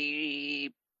the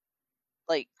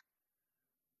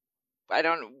I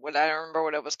don't remember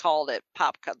what it was called at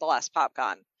PopCon, the last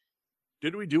PopCon.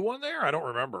 Did we do one there? I don't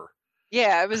remember.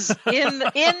 Yeah, it was in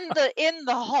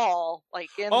the hall, like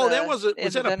in. Oh, that was it.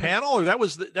 Was it a panel, or that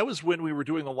was when we were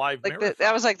doing the live marathon?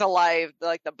 That was like the live,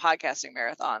 like the podcasting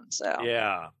marathon. So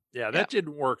yeah, that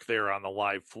didn't work there on the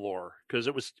live floor because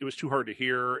it was too hard to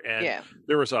hear, and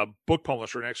there was a book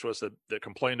publisher next to us that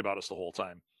complained about us the whole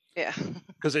time. Yeah,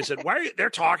 because they said, they're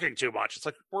talking too much. It's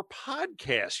like, we're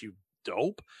podcasts, you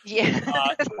dope. Yeah,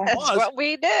 that's what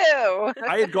we do.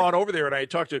 I had gone over there and I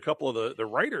had talked to a couple of the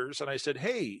writers, and I said,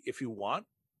 hey, if you want,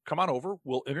 come on over.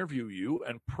 We'll interview you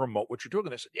and promote what you're doing.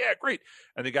 And they said, yeah, great.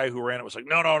 And the guy who ran it was like,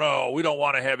 no, we don't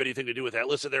want to have anything to do with that.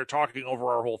 Listen, they're talking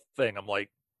over our whole thing. I'm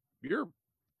like, you're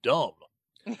dumb.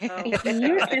 You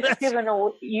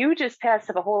just passed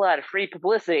up a whole lot of free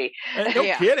publicity.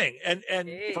 No kidding. And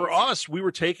for us, we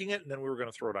were taking it, and then we were going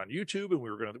to throw it on YouTube, and we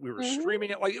were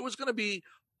streaming it. Like, it was going to be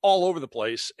all over the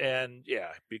place. And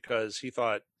because he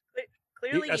thought,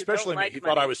 clearly, especially me, he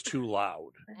thought I was too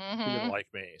loud. Mm-hmm. He didn't like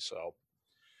me. So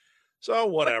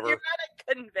whatever. But you're at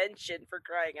a convention, for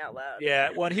crying out loud. Yeah.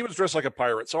 Well, he was dressed like a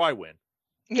pirate, so I win.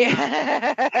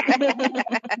 Yeah.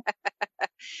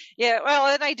 Yeah. Well,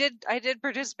 and I did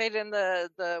participate in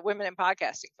the Women in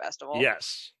Podcasting Festival.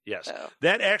 Yes. So.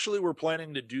 That actually, we're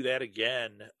planning to do that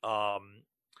again.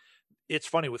 It's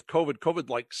funny with COVID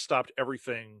like stopped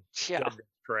everything dead in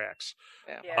tracks.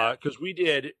 Yeah. Because we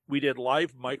did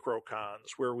live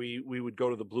microcons where we would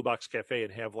go to the Blue Box Cafe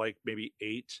and have like maybe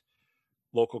 8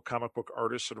 local comic book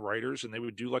artists and writers, and they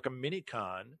would do like a mini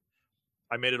con.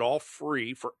 I made it all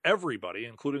free for everybody,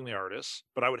 including the artists,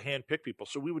 but I would hand pick people.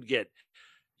 So we would get,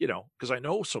 because I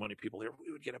know so many people here,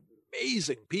 we would get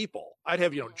amazing people. I'd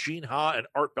have, Gene Ha and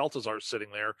Art Baltazar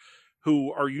sitting there,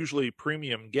 who are usually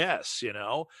premium guests, and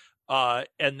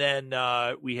then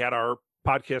we had our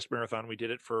podcast marathon. We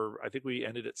did it for, I think we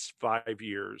ended at 5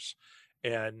 years.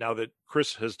 And now that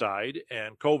Chris has died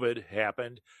and COVID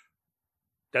happened,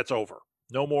 that's over.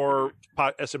 No more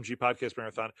SMG podcast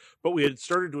marathon. But we had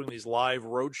started doing these live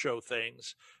roadshow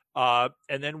things.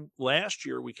 And then last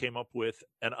year we came up with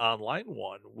an online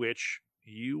one, which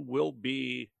you will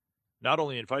be not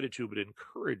only invited to, but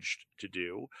encouraged to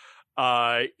do.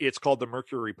 It's called the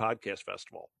Mercury Podcast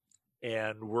Festival.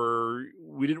 And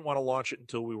we didn't want to launch it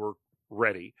until we were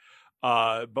ready.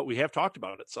 But we have talked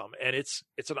about it some, and it's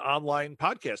an online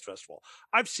podcast festival.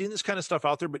 I've seen this kind of stuff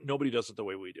out there, but nobody does it the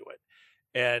way we do it.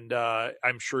 And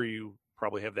I'm sure you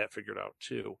probably have that figured out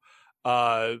too.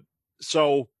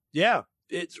 So yeah,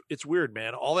 it's weird,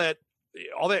 man. All that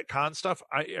con stuff.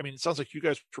 I mean, it sounds like you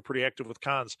guys were pretty active with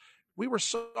cons. We were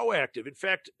so active. In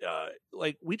fact,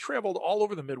 like we traveled all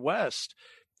over the Midwest.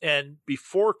 And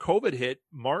before COVID hit,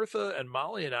 Martha and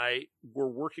Molly and I were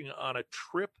working on a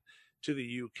trip to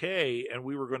the UK, and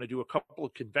we were going to do a couple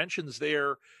of conventions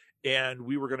there, and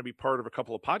we were going to be part of a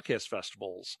couple of podcast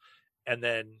festivals, and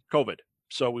then COVID.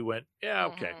 So we went, yeah,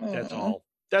 okay,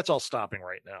 that's all stopping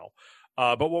right now.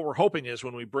 But what we're hoping is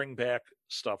when we bring back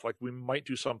stuff, like we might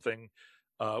do something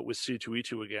with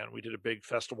C2E2 again. We did a big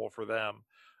festival for them.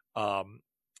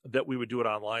 That we would do it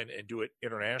online and do it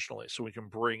internationally, so we can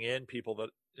bring in people that,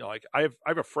 you know, like I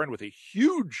have a friend with a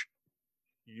huge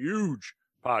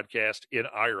podcast in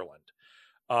Ireland.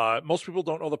 Most people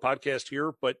don't know the podcast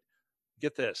here, but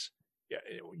get this. Yeah,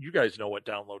 you guys know what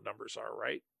download numbers are,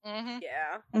 right? Mm-hmm.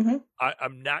 Yeah. Mm-hmm.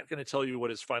 I'm not going to tell you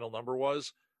what his final number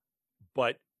was,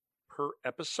 but per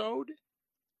episode,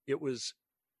 it was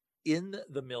in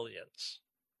the millions.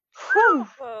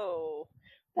 Whoa.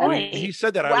 When he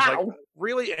said that, I was like, Wow.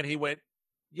 really? And he went,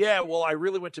 yeah, well, I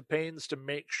really went to pains to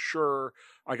make sure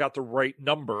I got the right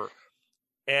number.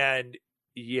 And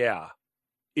yeah,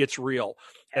 it's real.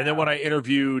 And then when I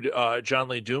interviewed John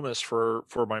Lee Dumas for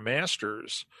my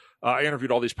master's, I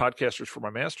interviewed all these podcasters for my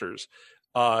master's.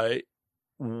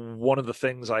 One of the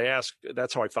things I asked,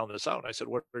 that's how I found this out. And I said,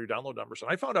 what are your download numbers?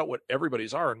 And I found out what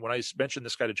everybody's are. And when I mentioned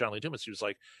this guy to John Lee Dumas, he was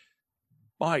like,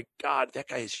 my God, that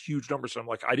guy has huge numbers. And I'm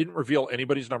like, I didn't reveal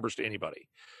anybody's numbers to anybody.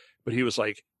 But he was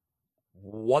like,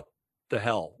 what the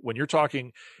hell? When you're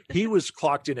talking, he was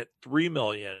clocked in at 3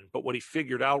 million, but what he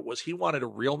figured out was he wanted a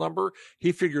real number.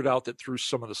 He figured out that through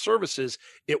some of the services,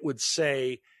 it would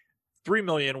say 3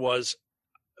 million was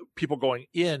people going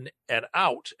in and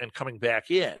out and coming back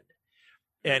in.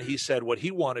 And he said what he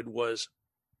wanted was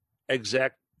as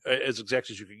exact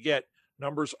as you could get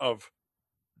numbers of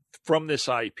from this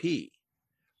IP.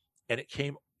 And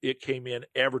it came in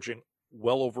averaging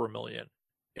well over 1 million.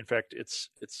 In fact, it's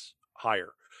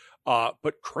higher.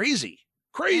 But crazy.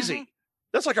 Mm-hmm.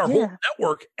 That's like our whole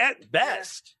network at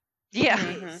best. Yeah.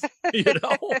 You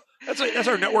know, that's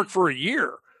our network for a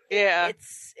year. Yeah.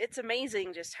 It's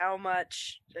amazing just how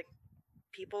much like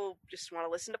people just want to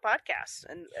listen to podcasts,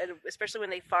 and especially when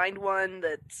they find one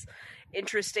that's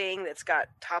interesting, that's got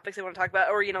topics they want to talk about,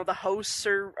 or, you know, the hosts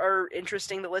are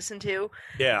interesting to listen to.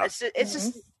 Yeah. It's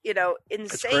just, you know, insane.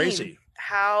 It's crazy.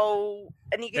 How,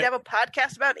 and you could have a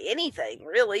podcast about anything,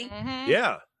 really. Mm-hmm.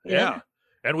 Yeah.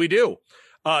 And we do.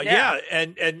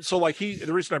 And so like the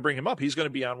reason I bring him up, he's going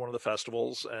to be on one of the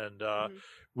festivals, and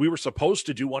we were supposed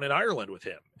to do one in Ireland with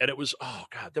him, and it was, oh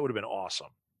God, that would have been awesome.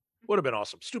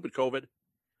 Stupid COVID.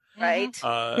 Right.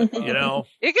 You know,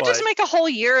 You could just make a whole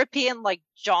European like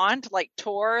jaunt, like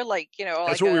tour, like, you know,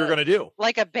 that's like what we were going to do.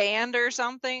 like a band or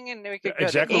something, and we could go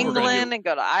Exactly to what we're gonna England do. and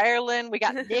go to Ireland. We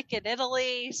got Nick in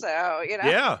Italy, so, you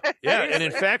know. Yeah. And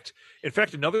in fact,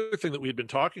 another thing that we had been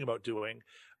talking about doing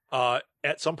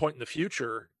at some point in the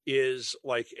future is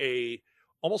like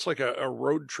almost like a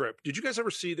road trip. Did you guys ever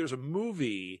see? There's a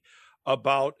movie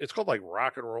about, it's called like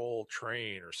Rock and Roll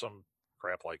Train or some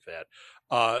crap like that.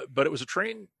 But it was a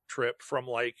train trip from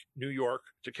like New York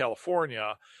to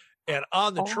California, and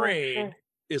on the train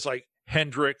is like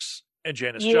Hendrix and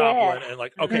Janis Joplin, and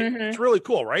like, okay, it's really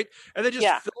cool, right? And they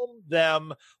just film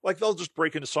them, like they'll just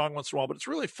break into song once in a while, but it's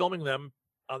really filming them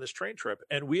on this train trip.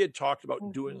 And we had talked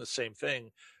about doing the same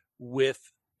thing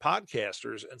with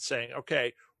podcasters and saying,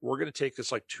 okay, we're going to take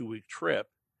this like 2-week trip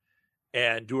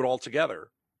and do it all together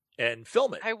and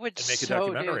film it. I would and make a so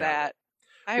documentary do out of that. it.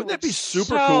 I Wouldn't that would be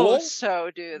super cool?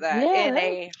 So do that Yeah. in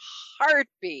a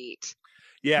heartbeat.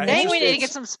 Yeah, I think it's we just- need to get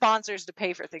some sponsors to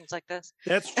pay for things like this.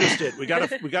 That's just it. We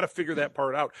gotta figure that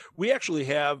part out. We actually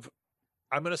have,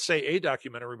 I'm going to say a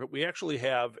documentary, but we actually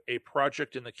have a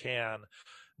project in the can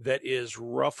that is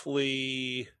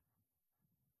roughly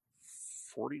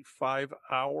 45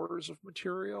 hours of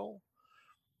material.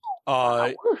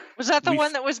 Was that the we-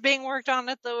 one that was being worked on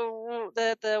at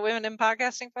the Women in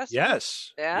Podcasting Festival?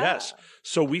 Yes. Yeah. Yes.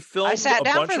 So we filmed I sat a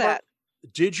down bunch for of that.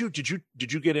 Did you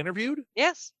get interviewed?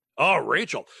 Yes. Oh,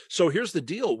 Rachel. So here's the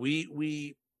deal.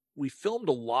 We filmed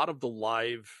a lot of the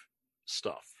live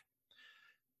stuff.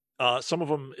 Some of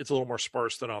them, it's a little more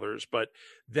sparse than others, but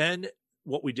then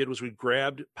what we did was we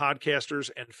grabbed podcasters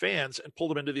and fans and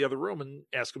pulled them into the other room and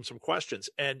asked them some questions.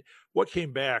 And what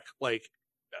came back, like,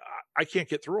 I can't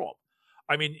get through them.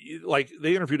 I mean, like,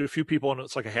 they interviewed a few people and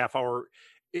it's like a half hour.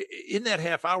 In that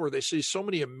half hour, they say so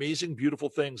many amazing, beautiful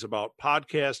things about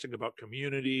podcasting, about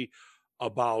community,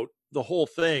 about the whole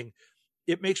thing.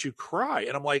 It makes you cry.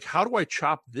 And I'm like, how do I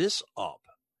chop this up?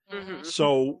 Mhm.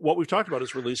 So what we've talked about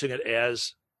is releasing it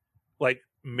as like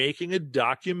making a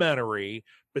documentary,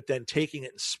 but then taking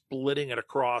it and splitting it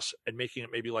across and making it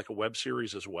maybe like a web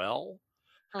series as well.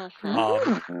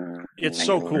 It's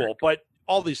so cool, but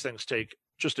all these things take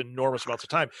just enormous amounts of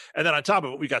time. And then on top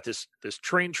of it, we got this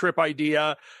train trip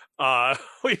idea.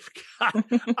 We've got,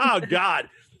 oh God,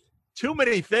 too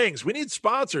many things. We need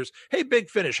sponsors. Hey, Big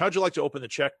Finish, how'd you like to open the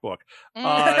checkbook?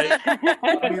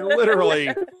 I mean, literally,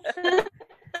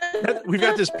 we've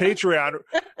got this Patreon.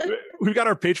 We've got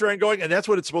our Patreon going, and that's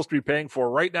what it's supposed to be paying for.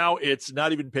 Right now, it's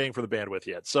not even paying for the bandwidth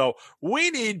yet. So we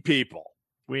need people.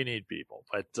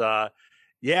 But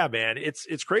yeah, man,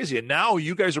 it's crazy. And now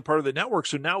you guys are part of the network,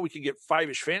 so now we can get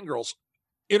Five-ish Fangirls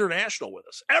International with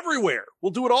us everywhere.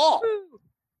 We'll do it all.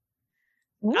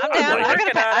 I'm down.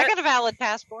 like I got a valid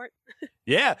passport.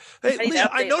 Yeah. Hey, I need to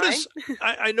Lisa, I update noticed.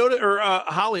 I noticed, or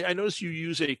Holly, I noticed you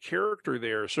use a character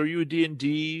there. So are you a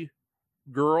D&D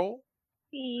girl?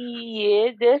 Yeah,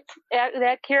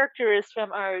 that character is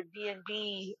from our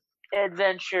D&D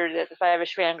adventure that the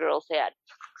Five-ish Fangirls had.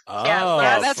 Oh,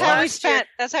 Yeah, that's how we last year- spent.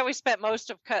 That's how we spent most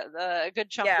of a good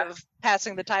chunk Yeah. of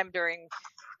passing the time during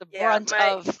the Yeah, brunt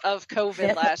my- of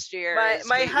COVID last year. my is we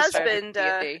started husband,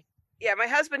 D&D. Yeah, my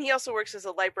husband, he also works as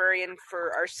a librarian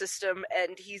for our system,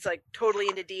 and he's like totally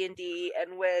into D&D.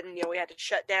 And when we had to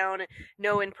shut down,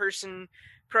 no in-person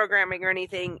programming or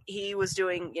anything, he was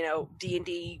doing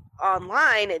D&D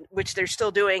online, and which they're still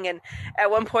doing. And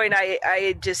at one point, I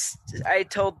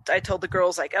told the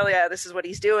girls, like, oh yeah, this is what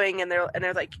he's doing, and they're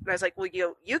like, and I was like, well,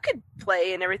 you could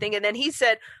play and everything. And then he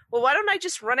said, well, why don't I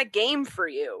just run a game for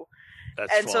you?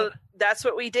 That's And fun. so that's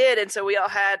what we did. And so we all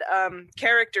had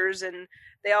characters, and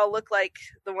they all look like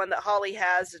the one that Holly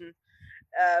has, and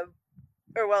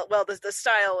the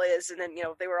style is, and then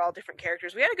they were all different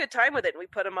characters. We had a good time with it, and we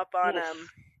put them up on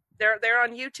they're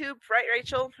on YouTube, right,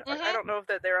 Rachel? Mhm. I don't know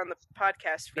if they're on the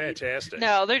podcast feed. Fantastic.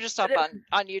 No, they're just up But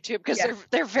on YouTube because Yeah.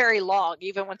 they're very long.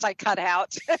 Even once I cut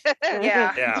out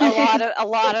Yeah. Yeah. a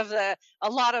lot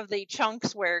of the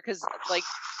chunks where, because like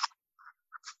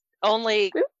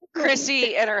only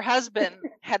Chrissy and her husband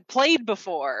had played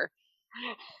before,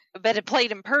 but had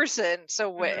played in person. So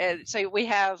we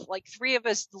have like three of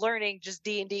us learning just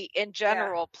D&D in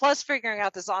general, plus figuring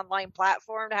out this online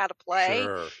platform to how to play.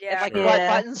 Sure. Yeah. And like Yeah. what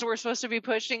buttons we're supposed to be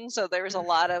pushing. So there was a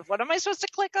lot of, what am I supposed to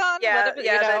click on? Yeah,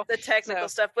 What, the technical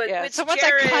stuff. But yeah. with So once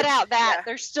Jared, I cut out that, yeah.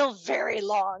 they're still very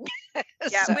long.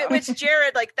 Yeah, So- which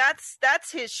Jared, like, that's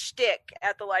his shtick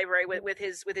at the library with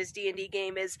his D&D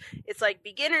game. Is it's like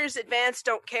beginners, advanced,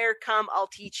 don't care, come, I'll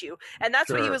teach you. And that's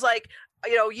what he Sure. was like.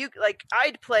 You like,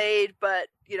 I'd played, but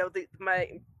the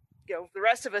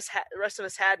rest of us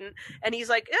hadn't. And he's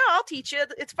like, yeah, I'll teach you.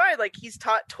 It's fine. Like, he's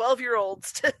taught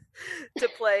 12-year-olds to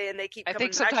play, and they keep. I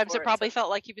coming think back sometimes for it probably felt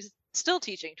like he was still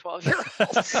teaching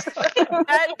 12-year-olds.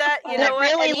 that you that know what,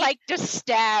 really and he- like to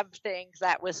stab things.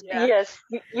 That was Yeah. Yes,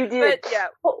 you did. But yeah,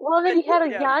 Well, then you had a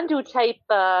Yeah. Yandu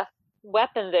type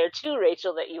weapon there too,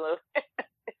 Rachel, that you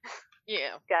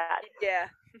yeah. got. yeah.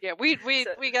 Yeah, we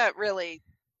So- got really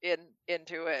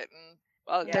into it,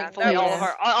 and Yeah, thankfully that all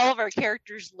was- of our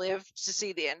characters lived to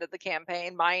see the end of the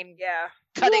campaign. Mine Yeah.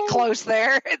 cut it close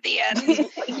there at the end.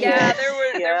 Yeah,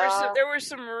 Yeah. there were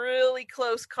some really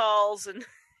close calls, and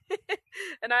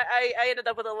and I ended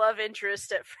up with a love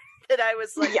interest that I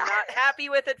was like Yeah. not happy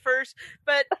with at first,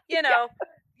 but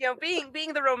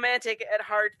being the romantic at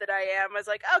heart that I am, I was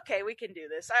like, okay, we can do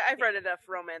this. I've read enough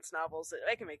romance novels;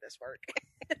 I can make this work.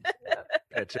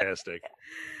 Fantastic.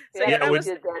 So yeah, we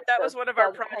that was one of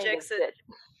our Doug kind of projects that-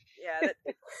 did.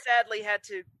 that sadly had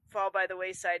to fall by the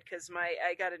wayside because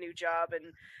I got a new job, and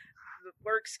the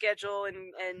work schedule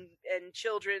and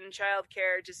children,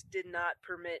 childcare just did not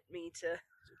permit me to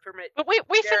permit. But we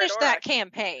Jared finished or that I-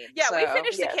 campaign. Yeah, we so-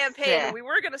 finished Yes. the campaign. Yeah. And we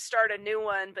were going to start a new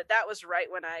one, but that was right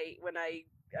when I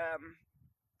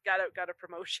got a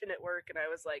promotion at work, and I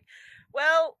was like,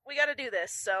 well, we got to do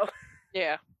this. So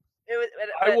Yeah.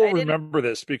 I will remember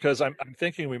this because I'm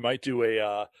thinking we might do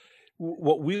a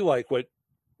what we like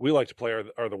to play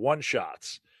are the one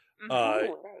shots. Nice.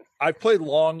 I've played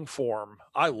long form.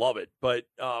 I love it, but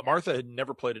Martha had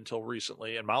never played until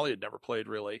recently, and Molly had never played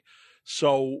really.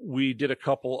 So we did a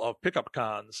couple of pickup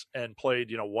cons and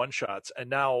played, one shots, and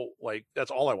now like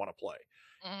that's all I want to play.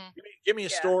 Mhm. Give me a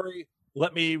story.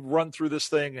 Let me run through this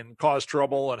thing and cause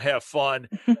trouble and have fun.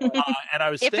 And I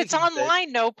was If thinking it's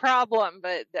online, no problem.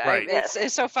 But Right.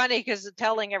 it's so funny because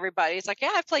telling everybody, it's like,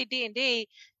 yeah, I've played D&D.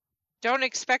 Don't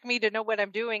expect me to know what I'm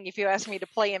doing if you ask me to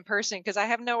play in person, because I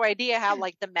have no idea how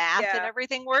like the math and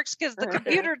everything works, because the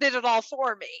computer did it all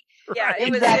for me. Yeah,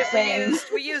 it was. Exactly.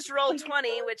 We used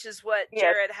Roll20, which is what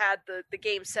Jared had the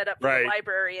game set up for the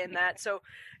library and that. So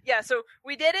yeah, so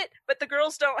we did it, but the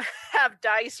girls don't have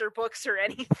dice or books or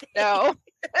anything. No.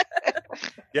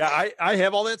 Yeah, I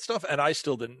have all that stuff, and I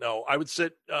still didn't know. I would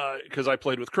sit because I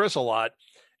played with Chris a lot,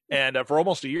 and for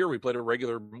almost a year we played a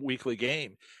regular weekly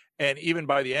game. And even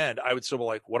by the end, I would still be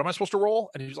like, "What am I supposed to roll?"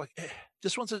 And he was like,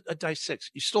 "This one's a dice 6.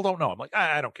 You still don't know." I'm like,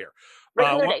 "I don't care."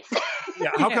 Regular dice.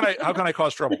 Yeah, how can I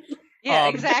cause trouble? Yeah,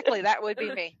 exactly. That would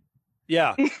be me.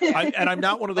 Yeah, I'm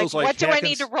not one of those like. What do I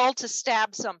need to roll to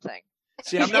stab something?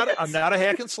 See, I'm not a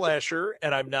hack and slasher,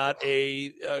 and I'm not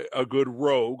a good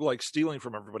rogue like stealing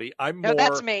from everybody. No,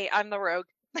 that's me. I'm the rogue.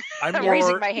 I'm more,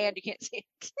 raising my hand. You can't see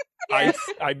it.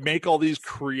 I make all these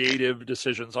creative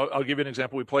decisions. I'll give you an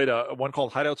example. We played one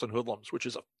called Hideouts and Hoodlums, which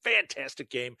is a fantastic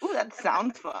game. Ooh, that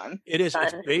sounds fun. It is.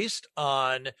 It's based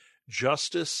on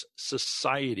Justice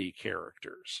Society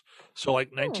characters. So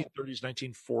like 1930s,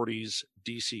 1940s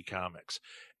DC comics.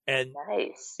 And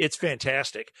it's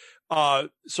fantastic.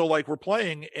 So like we're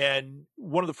playing, and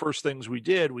one of the first things we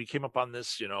did, we came up on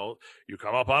this, you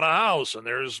come up on a house and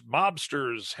there's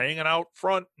mobsters hanging out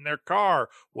front in their car.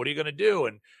 What are you going to do?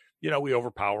 And, we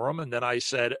overpower them. And then I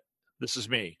said, this is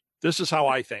me. This is how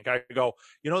I think. I go,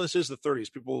 this is the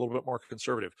 30s. People are a little bit more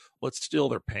conservative. Let's steal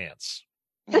their pants.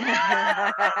 And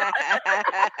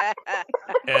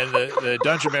the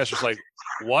dungeon master's like,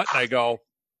 what? And I go,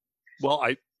 well,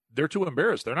 they're too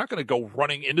embarrassed. They're not going to go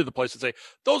running into the place and say,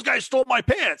 those guys stole my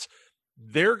pants.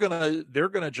 They're going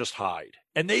to just hide.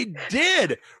 And they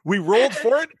did. We rolled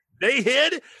for it. They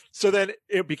hid. So then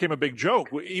it became a big joke.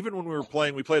 Even when we were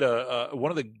playing, we played one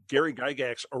of the Gary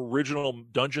Gygax original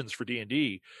dungeons for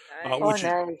D&D, which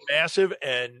is massive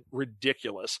and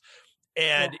ridiculous.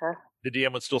 And the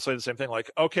DM would still say the same thing,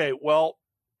 like, okay, well,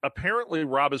 apparently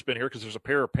Rob has been here because there's a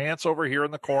pair of pants over here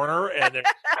in the corner. And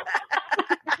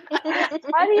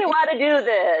why do you want to do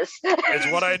this?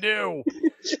 It's what I do.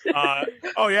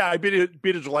 I beat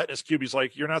a gelatinous cube. He's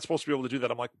like, you're not supposed to be able to do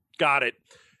that. I'm like, got it.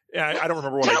 Yeah, I don't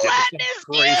remember what I did.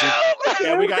 Crazy.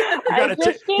 Yeah, we got it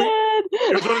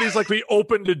was one of these, like, we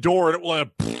opened the door and it went,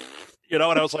 and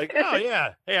I was like, oh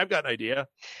yeah, hey, I've got an idea.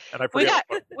 And I forget.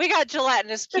 We got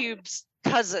gelatinous cube's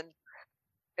cousin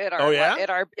at our at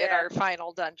our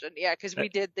final dungeon. Yeah, because we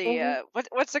did the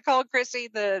what's it called, Chrissy?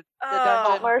 The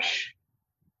dungeon. Marsh.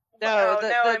 No,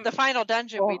 the final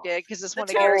dungeon we did, because it's one of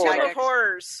Gary Gygax. Tomb of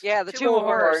Horrors. Yeah, the Tomb of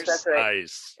Horrors. That's right.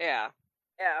 Nice. Yeah.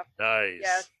 Nice.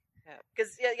 Yeah.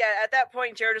 Because at that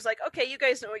point Jared was like, "Okay, you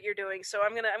guys know what you're doing, so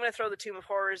I'm gonna throw the Tomb of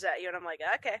Horrors at you," and I'm like,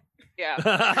 "Okay." Yeah.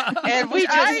 And we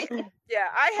just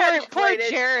I had poor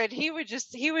Jared. He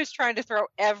was trying to throw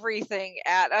everything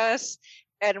at us,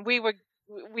 and we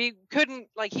couldn't,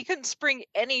 like, he couldn't spring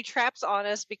any traps on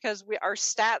us because our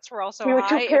stats were also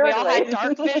high, and we all had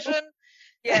dark vision.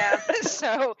 Yeah.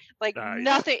 So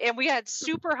nothing, and we had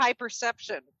super high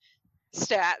perception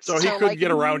stats. So he couldn't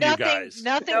get around you guys.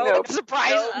 Nothing would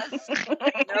surprise us.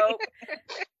 Nope.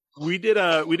 We did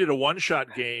a one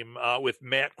shot game with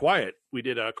Matt Quiet. We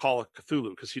did a Call of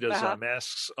Cthulhu because he does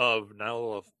Masks of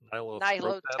Nyarlathotep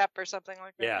or something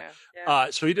like that. Yeah.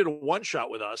 So he did a one shot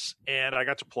with us, and I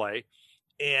got to play,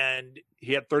 and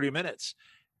he had 30 minutes,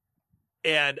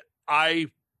 and I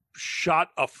shot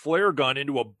a flare gun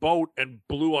into a boat and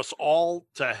blew us all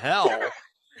to hell.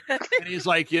 And he's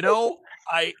like,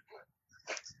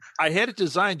 I had it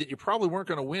designed that you probably weren't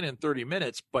going to win in 30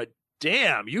 minutes, but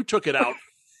damn, you took it out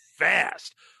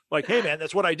fast. Like, hey man,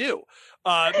 that's what I do.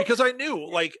 Because I knew,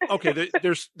 like, okay,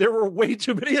 there were way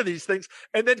too many of these things.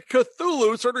 And then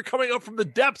Cthulhu started coming up from the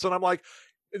depths, and I'm like,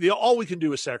 all we can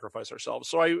do is sacrifice ourselves.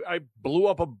 So I blew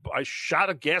up I shot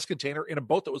a gas container in a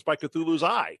boat that was by Cthulhu's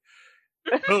eye.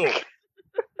 Boom.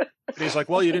 And he's like,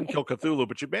 well, you didn't kill Cthulhu,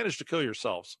 but you managed to kill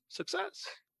yourselves. Success.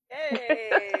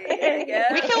 Hey,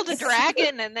 we killed a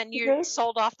dragon, and then you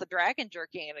sold off the dragon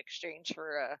jerky in exchange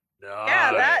for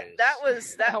that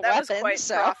was quite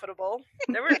profitable.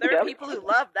 There were people who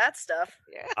loved that stuff.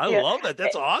 I love that.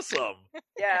 That's awesome.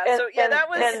 Yeah. So that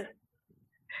was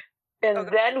And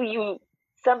then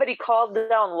somebody called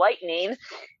down lightning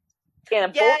in a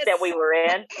boat that we were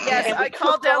in. Yes, and I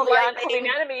called down the lightning.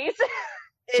 oncoming enemies.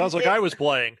 Sounds like I was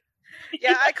playing.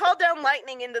 Yeah, I called down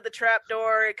lightning into the trap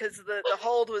door because the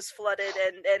hold was flooded,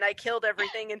 and I killed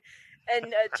everything.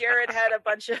 And Jared had a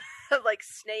bunch of like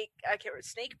snake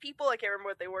people. I can't remember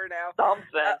what they were now.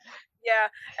 Something. Yeah,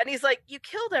 and he's like, "You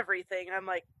killed everything." I'm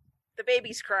like, "The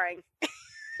baby's crying."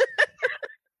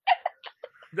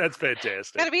 That's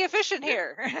fantastic. Gotta be efficient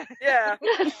here. Yeah.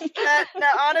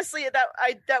 Now, honestly,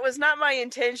 that was not my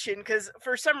intention because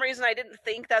for some reason I didn't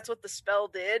think that's what the spell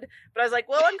did. But I was like,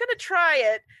 well, I'm gonna try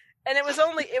it, and it was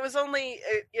only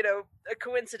a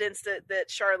coincidence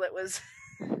that Charlotte was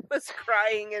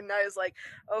crying, and I was like,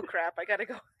 oh crap, I gotta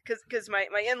go because my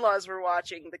in-laws were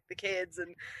watching the kids,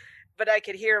 but I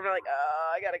could hear them like,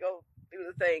 oh, I gotta go do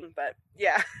the thing. But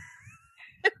yeah,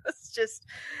 it was just.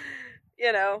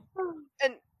 And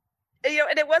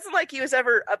it wasn't like he was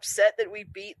ever upset that we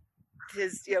beat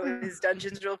his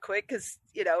dungeons real quick because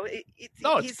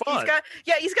it's fun.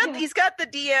 He's got the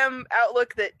DM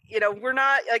outlook that we're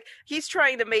not like he's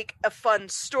trying to make a fun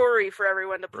story for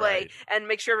everyone to play right. and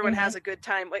make sure everyone has a good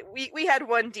time. Like we had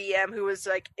one DM who was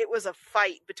like it was a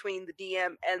fight between the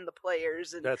DM and the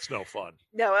players, and that's no fun.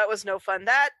 No, that was no fun.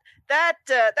 That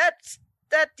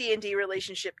D&D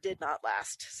relationship did not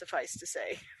last, suffice to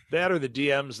say. That or the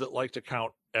DMs that like to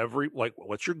count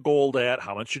what's your gold at?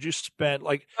 How much should you spend?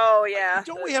 Like, oh yeah,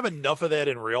 don't we have enough of that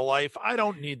in real life? I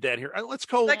don't need that here. Let's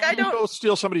go. Go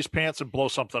steal somebody's pants and blow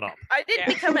something up. I didn't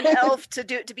become an elf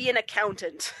to be an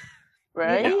accountant,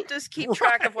 right? Just keep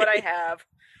track of what I have.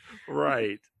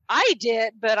 Right. I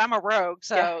did, but I'm a rogue,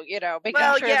 so making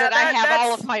sure that I have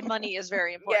all of my money is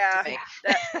very important to me.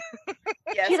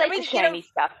 Yes, she likes the shiny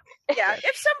stuff. Yeah,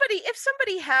 if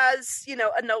somebody has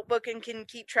a notebook and can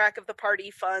keep track of the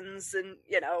party funds, and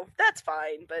that's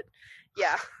fine. But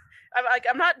yeah,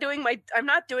 I'm not doing my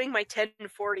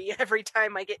 1040 every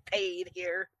time I get paid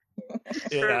here.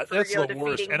 Yeah, that's the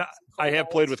worst. And I have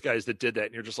played with guys that did that,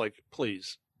 and you're just like,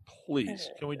 please,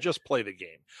 can we just play the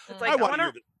game? It's like, I want to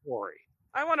hear the story.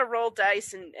 I want to roll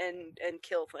dice and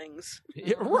kill things.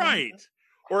 Yeah, right.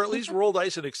 Or at least roll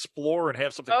dice and explore and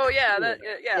have something. Oh yeah, cool.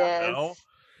 yeah. You know?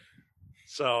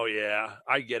 So yeah,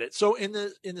 I get it. So in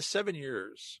the 7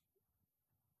 years,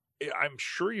 I'm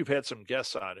sure you've had some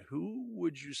guests on. Who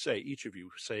would you say each of you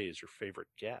say is your favorite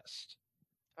guest?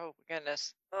 Oh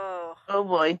goodness. Oh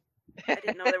boy. I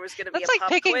didn't know there was going to be a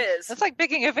pop quiz. That's like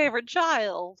picking a favorite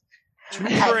child. 2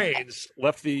 trains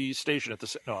left the station at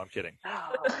the. No, I'm kidding.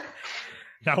 Oh.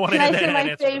 I want to Can add I say my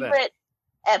that favorite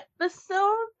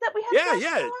episode that we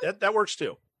had? Yeah, that works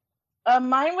too.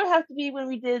 Mine would have to be when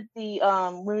we did the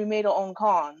when we made our own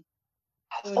con.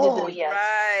 Yes,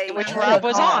 right. Which Rob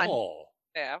was on. Oh.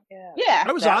 Yeah.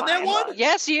 I was on that one.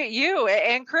 Yes, you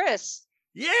and Chris.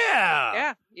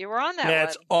 Yeah, you were on that.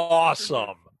 That's one.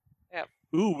 awesome. Yep.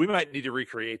 Ooh, we might need to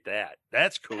recreate that.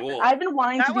 That's cool. I've been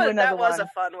wanting to do another one. That was a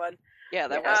fun one. Yeah,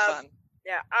 that was fun.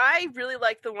 Yeah, I really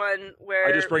like the one where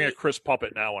I just bring a Chris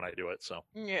puppet now when I do it. So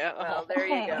yeah, well, there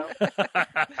you go.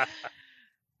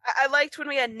 I liked when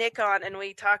we had Nick on and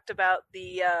we talked about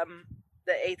the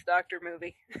Eighth Doctor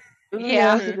movie.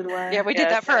 Yeah, that was a good one. Yeah, we did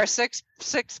that for our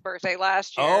sixth birthday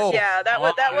last year. Oh, yeah, that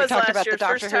was we talked last about year's the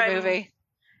Doctor first Who time movie.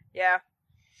 Yeah.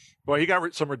 Well, he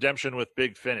got some redemption with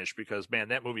Big Finish because man,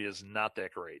 that movie is not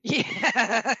that great.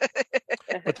 Yeah,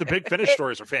 but the Big Finish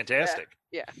stories are fantastic.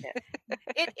 Yeah.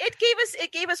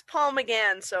 It gave us Paul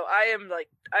McGann, so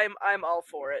I'm all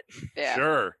for it. Yeah.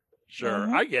 Sure.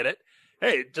 Mm-hmm. I get it.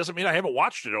 Hey, it doesn't mean I haven't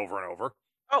watched it over and over.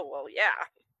 Oh well,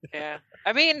 yeah. Yeah.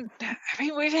 I mean,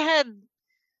 we've had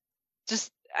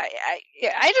just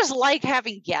I just like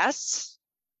having guests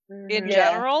in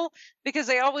general because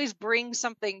they always bring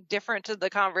something different to the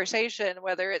conversation,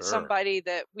 whether it's somebody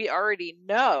that we already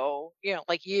know,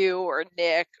 like you or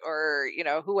Nick or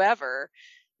whoever.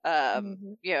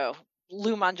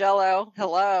 Lou Mangello,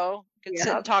 hello. Could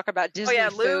sit and talk about Disney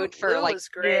food for Lou like was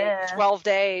great. 12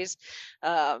 days.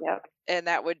 And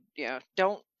that would,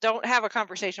 don't have a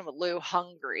conversation with Lou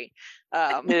hungry.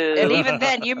 And even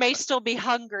then you may still be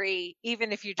hungry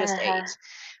even if you just ate.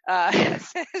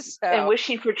 And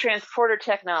wishing for transporter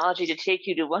technology to take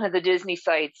you to one of the Disney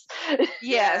sites.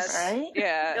 Yes. Right?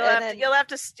 Yeah. You'll have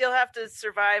to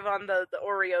survive on the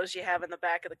Oreos you have in the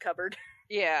back of the cupboard.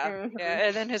 Yeah. Mm-hmm. Yeah.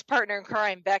 And then his partner in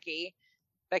crime, Becky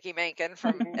Mankin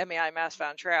from MEI Mass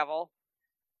Found Travel.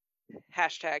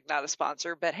 Hashtag not a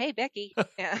sponsor, but hey, Becky.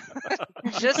 Yeah.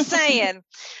 Just saying.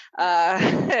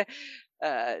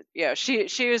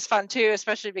 She was fun too,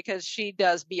 especially because she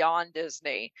does Beyond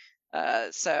Disney.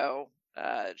 So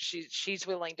she's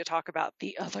willing to talk about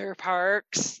the other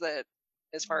parks that,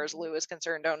 as far as Lou is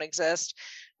concerned, don't exist.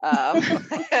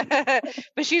 But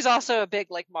she's also a big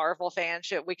like Marvel fan.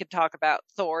 We could talk about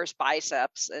Thor's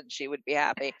biceps, and she would be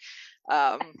happy.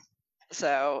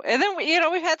 So, and then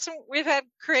we've had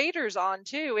creators on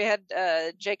too. We had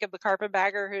Jacob the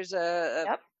Carpetbagger, who's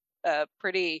a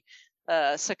pretty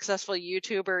successful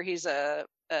YouTuber.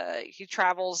 He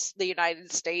travels the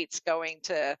United States, going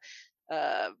to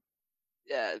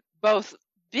both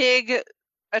big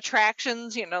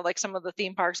attractions, like some of the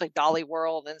theme parks like Dolly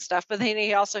World and stuff, but then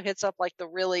he also hits up like the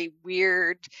really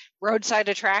weird roadside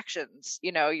attractions,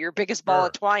 your biggest ball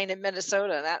of twine in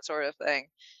Minnesota and that sort of thing.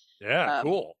 Yeah,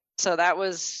 cool. So that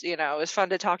was, it was fun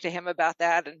to talk to him about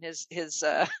that and his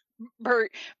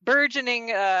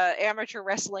burgeoning amateur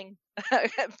wrestling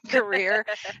career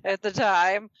at the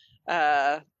time.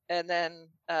 And then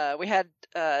we had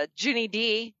Ginny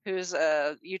D, who's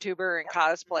a YouTuber and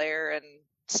cosplayer and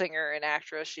singer and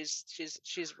actress.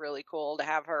 She's really cool to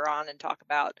have her on and talk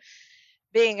about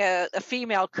being a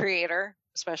female creator,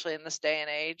 especially in this day and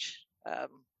age.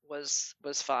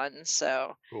 Was fun.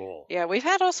 So cool. Yeah, we've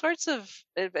had all sorts of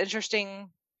interesting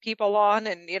people on,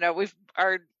 and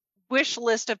our wish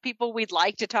list of people we'd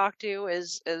like to talk to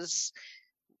is as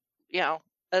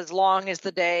long as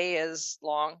the day is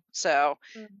long. So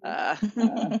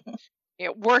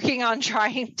working on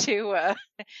trying to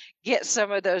get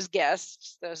some of those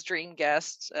guests, those dream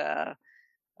guests. I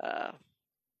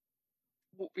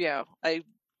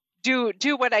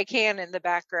do what I can in the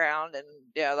background, and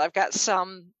I've got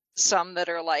some that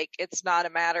are like, it's not a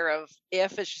matter of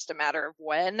if, it's just a matter of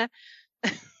when.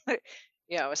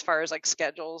 As far as like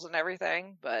schedules and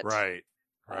everything. But right.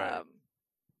 I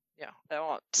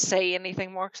won't say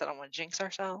anything more because I don't want to jinx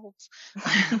ourselves.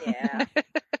 Yeah.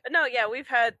 No, yeah, we've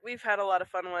had a lot of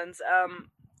fun ones.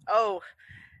 Now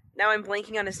I'm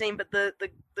blanking on his name, but the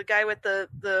guy with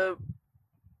the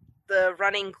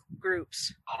running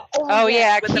groups. Oh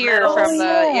yeah, Kier from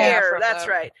that's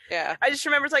right. Yeah, I just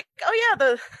remember it's like,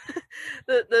 the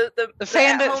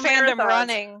fandom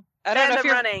running. I don't know if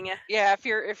you're running. Yeah, if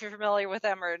you're familiar with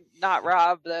them or not,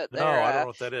 Rob. No, I don't know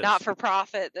what that is. Not for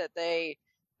profit that they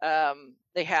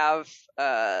have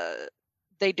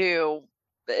they do.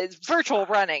 It's virtual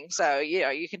running, so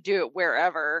you can do it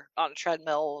wherever on a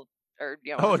treadmill or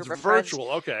Oh, it's virtual. Friends.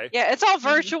 Okay. Yeah, it's all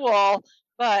virtual,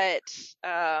 but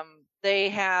they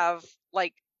have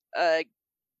like a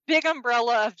big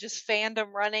umbrella of just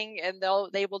fandom running, and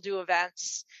they will do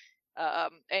events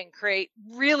and create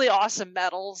really awesome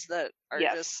medals that are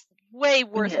just way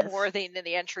worth more than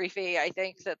the entry fee, I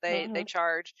think, that they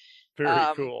charge.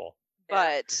 Very cool.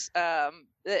 But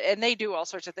and they do all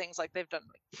sorts of things, like they've done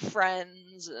like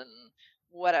Friends and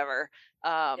whatever.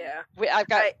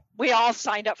 We all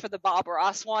signed up for the Bob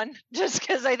Ross one just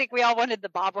because I think we all wanted the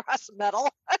Bob Ross medal.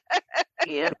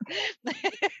 Yeah.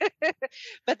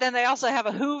 But then they also have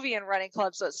a Whovian running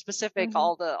club, so it's specific.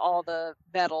 All the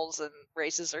medals and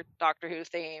races are Doctor Who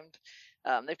themed.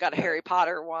 They've got a Harry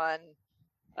Potter one.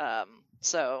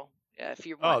 So yeah, if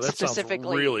you want that specifically,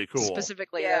 sounds really cool.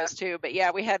 Specifically those two. But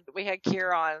yeah, we had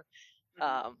Kier on.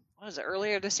 What was it,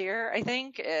 earlier this year, I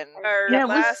think, and or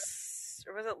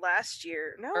was it last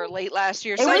year? No, or late last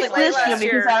year. It was last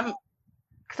year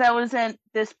because I was in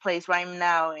this place where I'm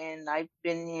now, and I've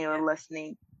been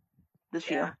listening this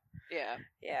year.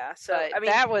 Yeah. So but I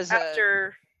mean, that was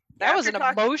after an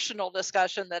emotional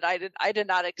discussion that I did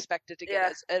not expect it to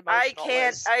get as emotional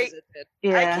as it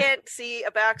did. I can't see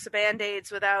a box of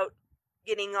Band-Aids without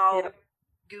getting all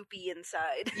goopy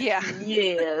inside. Yeah.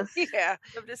 Yes. Yeah.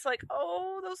 I'm just like,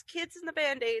 oh, those kids in the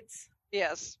Band-Aids.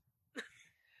 Yes.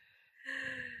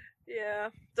 Yeah.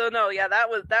 So no,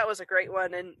 that was a great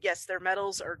one, and yes, their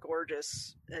medals are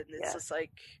gorgeous, and it's just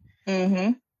like,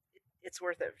 it's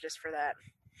worth it just for that.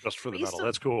 Just for the medal.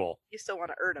 That's cool. You still want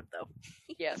to earn them, though.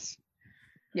 Yes.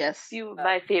 Yes. Few of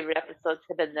my favorite episodes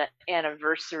have been the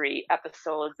anniversary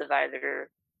episodes of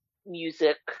either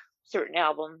music, certain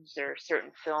albums, or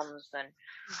certain films, and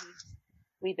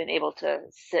we've been able to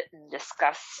sit and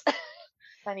discuss.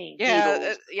 Funny,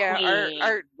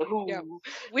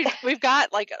 we've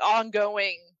got like an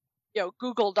ongoing,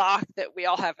 Google Doc that we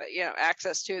all have,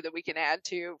 access to, that we can add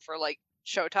to for like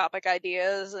show topic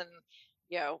ideas, and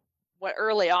what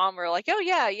early on we're like,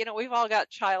 we've all got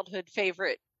childhood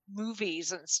favorite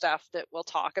movies and stuff that we'll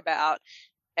talk about,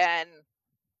 and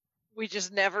we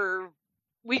just never,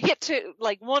 we get to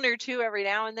like one or two every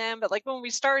now and then, but like when we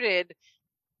started,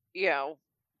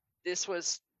 this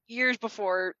was years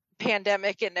before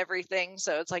pandemic and everything.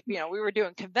 So it's like, we were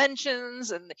doing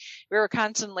conventions and we were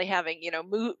constantly having,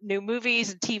 new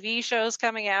movies and TV shows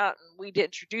coming out, and we'd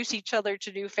introduce each other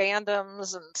to new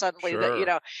fandoms, and suddenly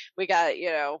that, we got,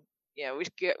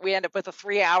 we end up with a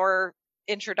 3-hour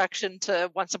introduction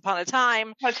to Once Upon a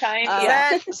Time.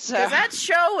 That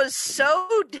show was so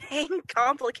dang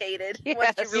complicated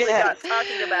once you really got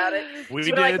talking about it. We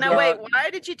did, like, now wait, why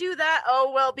did you do that?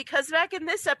 Oh, well, because back in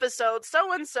this episode,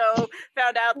 so and so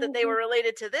found out that they were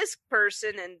related to this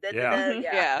person, and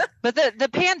But the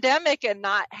pandemic and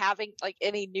not having like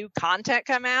any new content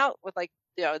come out with like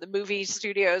the movie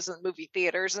studios and movie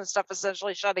theaters and stuff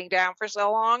essentially shutting down for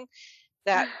so long,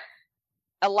 that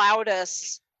allowed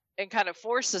us and kind of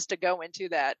forced us to go into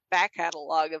that back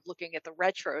catalog of looking at the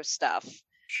retro stuff.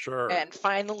 Sure. And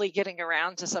finally getting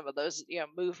around to some of those,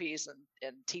 movies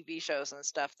and TV shows and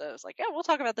stuff that was like, yeah, we'll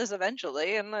talk about this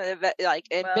eventually. And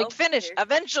Big Finish,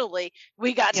 eventually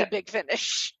we got to Big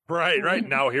Finish. Right.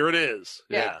 Now here it is.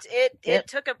 Yeah. It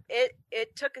took a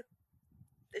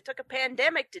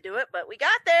pandemic to do it, but we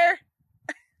got there.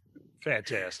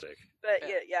 Fantastic. But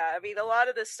I mean, a lot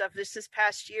of this stuff this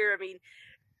past year, I mean,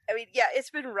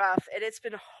 it's been rough, and it's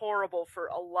been horrible for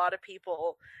a lot of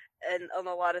people and on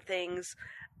a lot of things.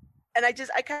 And I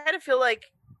kind of feel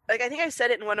like I think I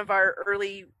said it in one of our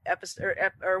early episodes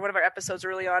or one of our episodes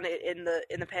early on in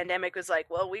the pandemic, was like,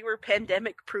 well, we were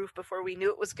pandemic proof before we knew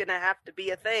it was going to have to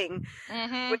be a thing.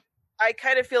 Mm-hmm. Which I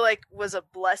kind of feel like was a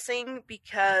blessing,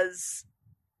 because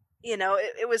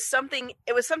it was something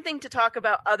to talk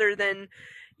about other than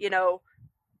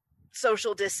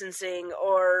social distancing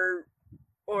or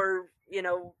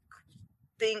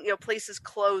places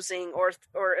closing or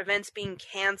events being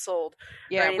canceled.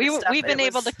 Yeah, we've been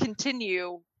able to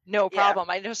continue no problem.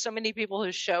 I know so many people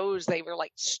whose shows they were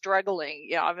like struggling.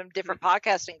 I'm in different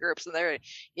podcasting groups, and they're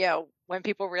when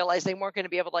people realized they weren't going to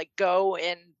be able to like go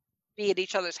and be at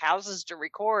each other's houses to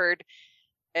record.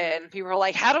 And people were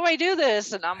like, how do I do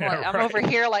this? And I'm like, I'm over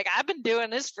here like, I've been doing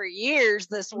this for years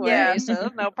this way, so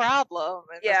no problem.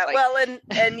 And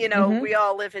and we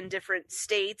all live in different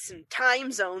states and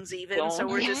time zones even, so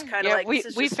we're just kind of like,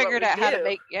 we figured out how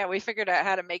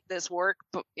to make this work,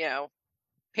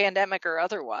 pandemic or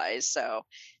otherwise. So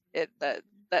that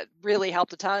really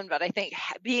helped a ton. But I think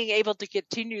being able to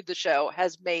continue the show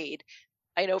has made,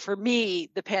 I know for me,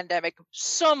 the pandemic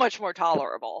so much more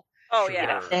tolerable. Oh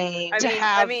yeah,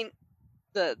 I mean,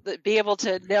 the be able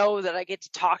to know that I get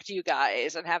to talk to you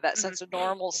guys and have that sense of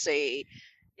normalcy.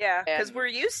 Yeah, because we're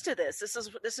used to this.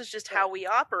 This is just how we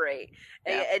operate,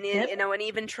 and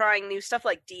even trying new stuff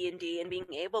like D&D and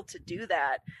being able to do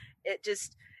that, it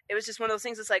was just one of those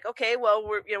things. It's like, okay, well,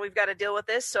 we've got to deal with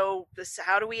this. So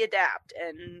how do we adapt?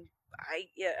 And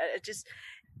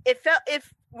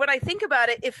when I think about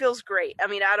it, it feels great. I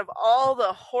mean, out of all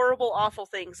the horrible, awful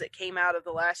things that came out of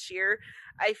the last year,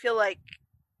 I feel like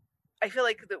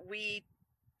that we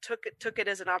took it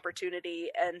as an opportunity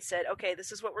and said, okay,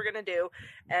 this is what we're going to do,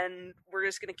 and we're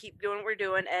just going to keep doing what we're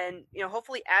doing, and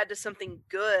hopefully add to something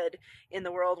good in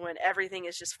the world when everything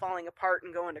is just falling apart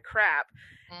and going to crap.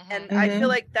 And I feel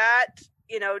like that,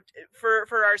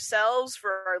 for ourselves,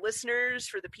 for our listeners,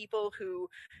 for the people who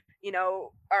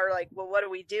are like, well, what do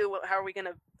we do? How are we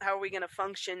gonna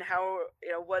function?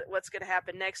 What's gonna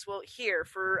happen next? Well, here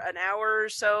for an hour or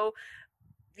so,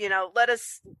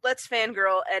 let's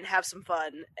fangirl and have some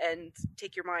fun and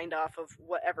take your mind off of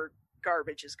whatever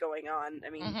garbage is going on.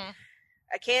 I mean,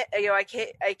 I can't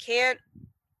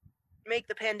make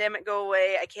the pandemic go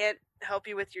away. I can't help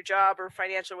you with your job or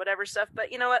financial whatever stuff,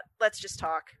 but you know what? Let's just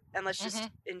talk and let's just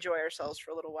enjoy ourselves for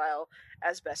a little while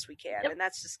as best we can. And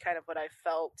that's just kind of what I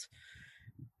felt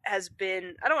has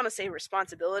been, I don't want to say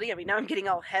responsibility. I mean, now I'm getting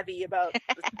all heavy about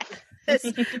this.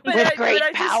 With great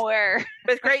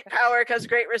power comes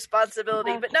great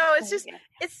responsibility. But no, it's just,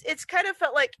 it's kind of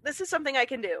felt like this is something I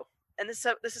can do. And this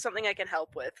is something I can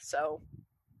help with. So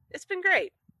it's been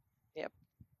great. Yep.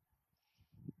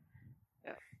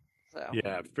 So.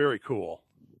 Yeah, very cool.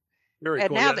 Very and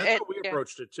cool. Now that's how we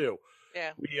approached it too.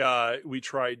 Yeah. We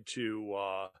tried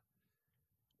to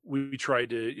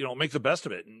make the best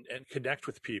of it and connect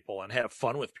with people and have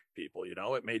fun with people.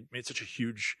 It made such a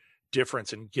huge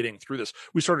difference in getting through this.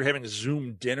 We started having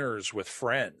Zoom dinners with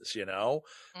friends,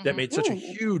 that made such a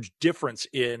huge difference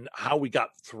in how we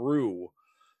got through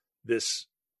this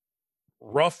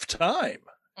rough time.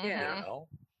 Yeah.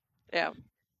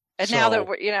 And so, now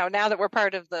that we're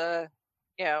part of the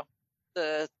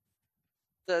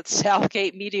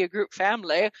Southgate Media Group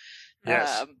family,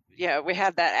 yes. We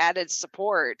have that added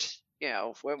support.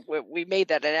 When we made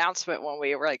that announcement when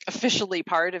we were like officially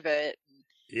part of it.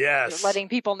 Yes. letting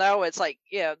people know it's like,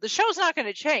 the show's not going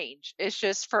to change. It's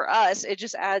just for us, it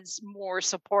just adds more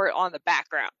support on the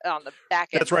background, on the back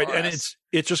end. That's right. And us.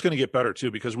 it's just going to get better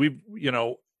too, because we've,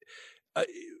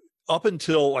 up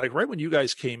until like right when you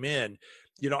guys came in,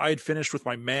 I had finished with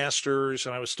my master's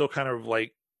and I was still kind of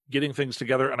like getting things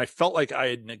together. And I felt like I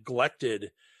had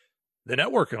neglected the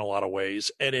network in a lot of ways.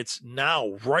 And it's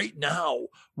right now,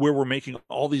 where we're making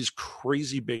all these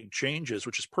crazy big changes,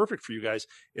 which is perfect for you guys.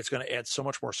 It's going to add so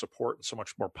much more support and so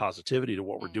much more positivity to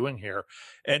what we're doing here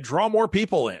and draw more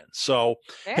people in. So,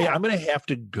 hey, I'm going to have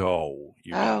to go.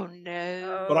 Oh,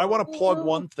 no. But I want to plug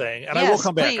one thing, and Yes, I will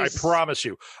come back. please. I promise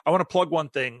you. I want to plug one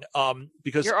thing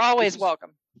because You're always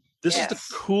welcome. This is the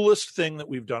coolest thing that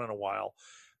we've done in a while.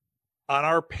 On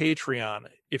our Patreon,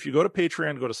 if you go to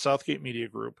Patreon, go to Southgate Media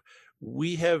Group,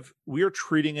 we are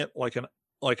treating it like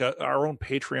our own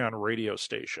Patreon radio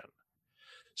station.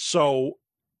 So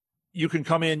you can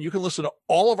come in, you can listen to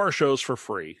all of our shows for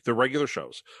free, the regular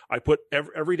shows. I put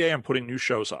every day I'm putting new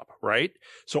shows up, right?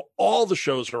 So all the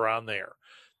shows are on there.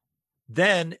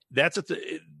 Then that's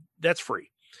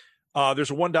free.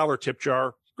 There's a $1 tip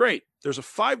jar. Great. There's a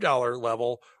 $5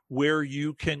 level where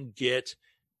you can get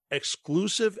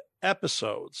exclusive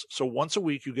episodes. So once a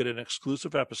week, you get an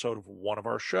exclusive episode of one of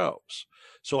our shows.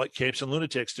 So like Capes and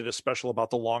Lunatics did a special about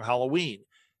the Long Halloween.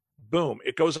 Boom.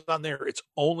 It goes on there. It's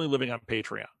only living on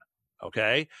Patreon.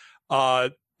 Okay.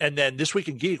 And then This Week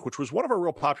in Geek, which was one of our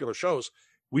real popular shows,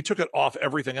 we took it off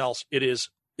everything else. It's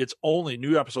only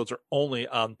new episodes are only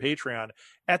on Patreon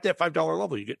at that $5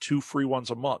 level. You get 2 free ones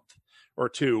a month, or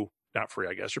 2, not free,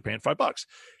 I guess. You're paying $5.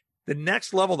 The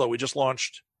next level, though, we just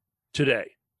launched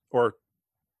today or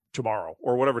tomorrow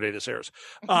or whatever day this airs.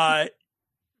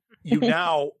 You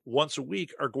now once a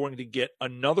week are going to get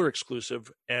another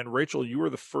exclusive. And Rachel, you are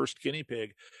the first guinea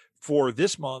pig for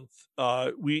this month.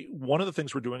 One of the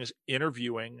things we're doing is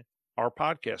interviewing our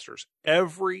podcasters.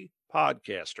 Every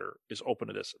podcaster is open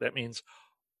to this. That means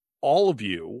all of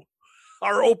you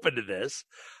are open to this.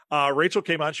 Rachel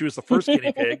came on. She was the first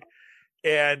guinea pig.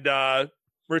 And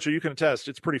Rachel, you can attest,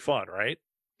 it's pretty fun, right?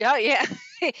 Oh, yeah.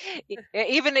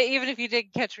 even if you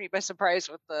did catch me by surprise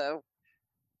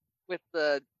with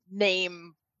the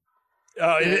name.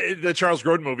 The Charles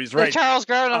Grodin movies, right? The Charles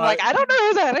Grodin. I'm like, I don't know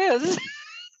who that is.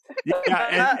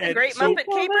 Yeah, and Great so, Muppet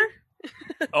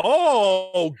Caper.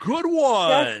 Oh, good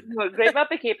one. Yes, Great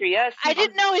Muppet Caper, yes. I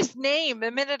didn't know his name. The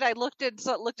minute I looked and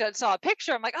saw a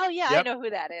picture, I'm like, oh yeah, I know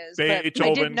who that is.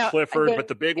 Beethoven, Clifford, but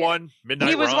the big one, Midnight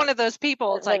He was Run. one of those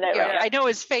people. It's like, Midnight Run. I know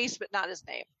his face, but not his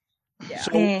name.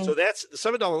 Yeah. So that's the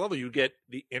 $7 level. You get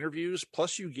the interviews,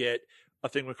 plus you get a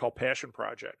thing we call Passion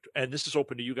Project. And this is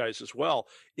open to you guys as well.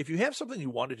 If you have something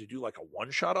you wanted to do like a one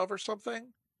shot of or something,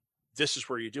 this is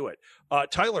where you do it.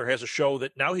 Tyler has a show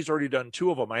that now he's already done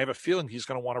 2 of them. I have a feeling he's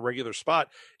going to want a regular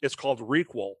spot. It's called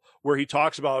Requel, where he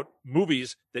talks about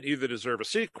movies that either deserve a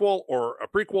sequel or a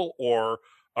prequel or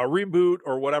a reboot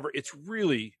or whatever. It's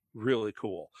really, really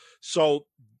cool. So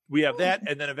we have that.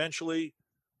 And then eventually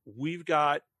we've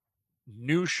got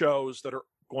new shows that are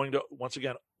going to, once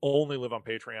again, only live on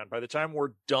Patreon. By the time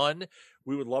we're done,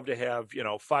 we would love to have,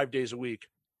 5 days a week,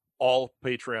 all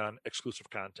Patreon exclusive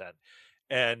content.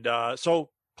 And so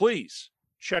please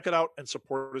check it out and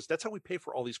support us. That's how we pay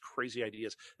for all these crazy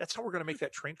ideas. That's how we're going to make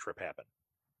that train trip happen.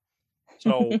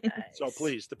 So, So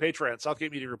please, the Patreon,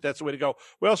 Southgate Media Group, that's the way to go.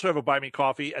 We also have a Buy Me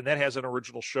Coffee, and that has an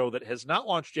original show that has not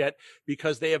launched yet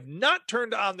because they have not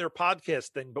turned on their podcast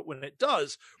thing. But when it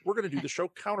does, we're going to do the show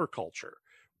Counterculture,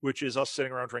 which is us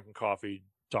sitting around drinking coffee,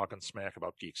 talking smack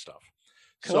about geek stuff.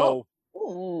 Cool.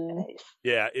 So,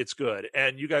 yeah, it's good.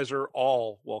 And you guys are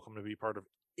all welcome to be part of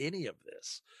any of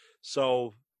this.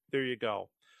 So there you go.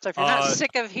 So if you're not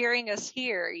sick of hearing us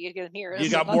here, you can hear us. You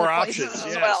got in more other places options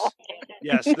as yes. well.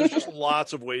 Yes, there's just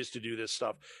lots of ways to do this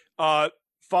stuff.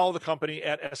 Follow the company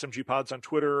at SMG Pods on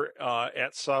Twitter,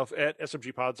 at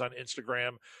SMG Pods on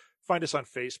Instagram. Find us on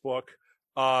Facebook.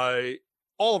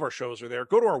 All of our shows are there.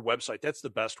 Go to our website. That's the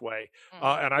best way.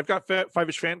 And I've got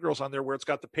Five-ish Fangirls on there where it's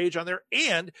got the page on there,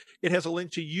 and it has a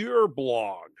link to your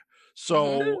blog.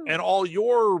 So, and all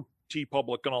your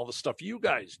TeePublic and all the stuff you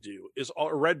guys do is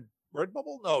all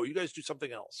Redbubble? No, you guys do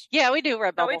something else. Yeah, we do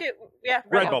Redbubble. Oh, we do. Yeah,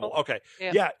 Redbubble. Okay.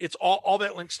 Yeah. Yeah, it's all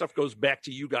that link stuff goes back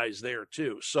to you guys there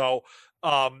too. So,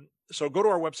 so go to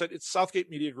our website. It's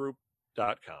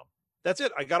southgatemediagroup.com. That's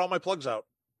it. I got all my plugs out.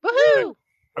 Woohoo!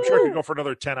 I'm sure I could go for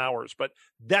another 10 hours, but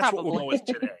that's what we'll go with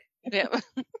today. Yeah.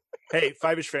 Hey,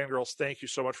 Five-ish Fangirls, thank you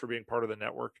so much for being part of the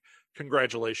network.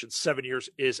 Congratulations. 7 years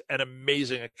is an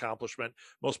amazing accomplishment.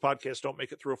 Most podcasts don't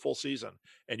make it through a full season,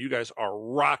 and you guys are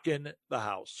rocking the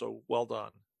house. So well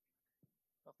done.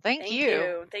 Thank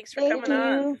you. Thanks for coming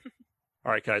on.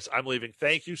 All right, guys, I'm leaving.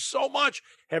 Thank you so much.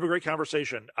 Have a great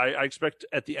conversation. I expect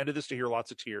at the end of this to hear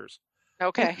lots of tears.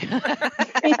 Okay.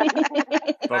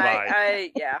 Bye-bye.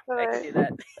 I can do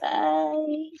that.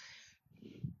 Bye.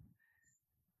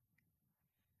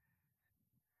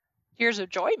 Tears of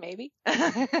joy, maybe.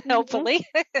 Hopefully.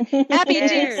 Happy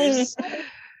Yes. tears.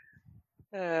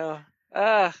 Oh,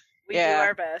 We Yeah. do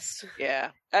our best. yeah.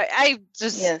 I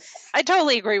just, Yes. I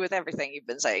totally agree with everything you've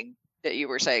been saying, that you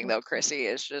were saying, though, Chrissy.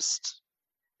 It's just,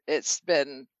 it's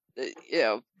been,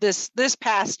 this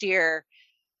past year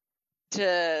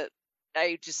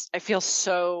I feel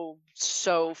so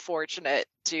fortunate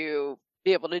to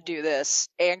be able to do this,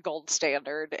 and Gold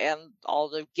Standard and all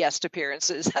the guest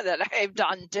appearances that I've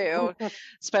done too,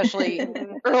 especially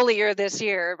earlier this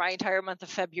year. My entire month of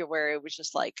February was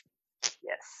just like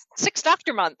Yes. 6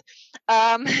 Doctor month.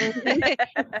 Happy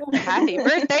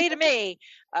birthday to me.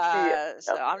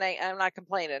 So I'm not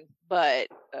complaining, but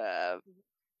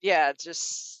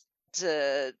just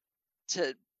to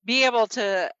be able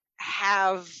to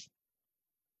have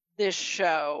this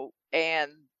show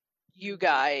and you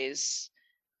guys,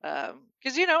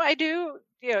 because I do,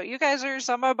 you guys are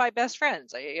some of my best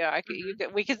friends. I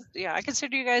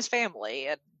consider you guys family,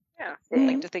 and Yeah. I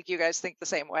like to think you guys think the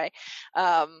same way.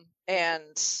 I'm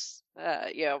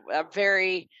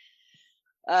very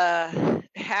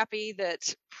happy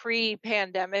that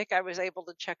pre-pandemic I was able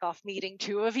to check off meeting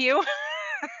 2 of you.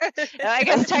 And I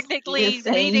guess technically Yes,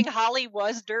 same. meeting Holly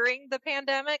was during the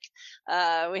pandemic.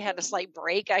 We had a slight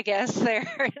break, I guess,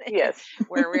 there. Yes.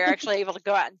 Where we were actually able to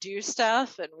go out and do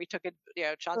stuff, and we took it.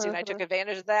 Chauncey and I took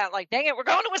advantage of that. Like, dang it, we're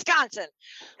going to Wisconsin.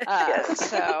 Yes.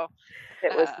 So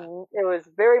It was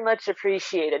very much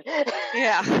appreciated.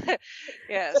 yeah.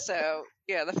 So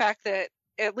the fact that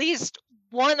at least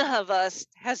one of us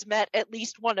has met at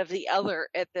least one of the other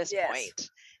at this Yes. point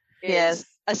is Yes.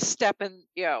 a step in,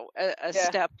 a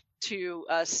step to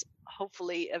us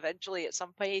hopefully eventually at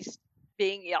some place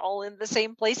being all in the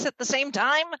same place at the same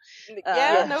time.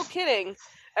 Yeah, no kidding.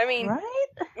 I mean,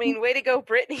 Right? way to go,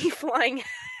 Brittany, flying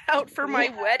out for my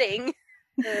wedding.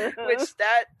 Which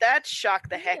that shocked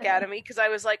the heck out of me, because I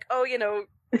was like,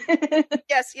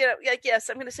 yes, yes,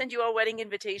 I'm going to send you all wedding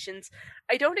invitations.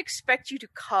 I don't expect you to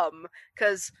come,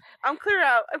 because I'm clear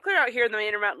out here in the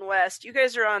Intermountain West. You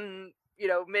guys are on,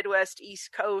 Midwest,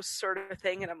 East Coast sort of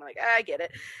thing, and I'm like, I get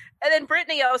it. And then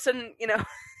Brittany all of a sudden, emails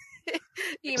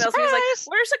me, was like,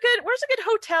 where's a good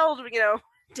hotel,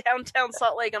 downtown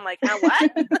Salt Lake? I'm like,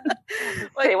 what? Like,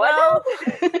 Say well,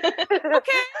 what?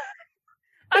 okay.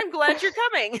 I'm glad you're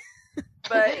coming.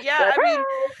 But yeah,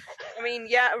 I mean,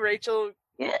 yeah, Rachel,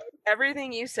 Yeah.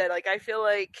 everything you said, like, I feel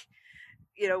like,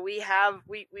 we have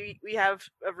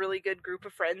a really good group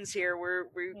of friends here where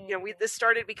this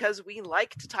started because we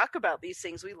like to talk about these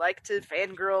things. We like to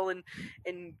fangirl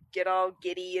and get all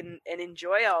giddy and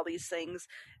enjoy all these things.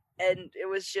 And it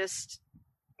was just,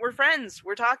 we're friends,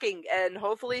 we're talking, and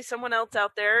hopefully someone else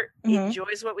out there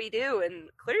enjoys what we do, and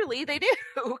clearly they do,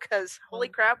 because holy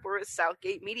crap, we're a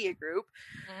Southgate Media Group.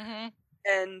 Mm-hmm.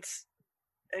 And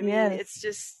I mean, Yes. it's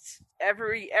just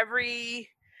every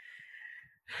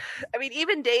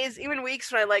even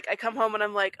weeks when I come home and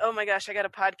I'm like, oh my gosh, I got a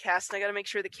podcast and I got to make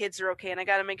sure the kids are okay and I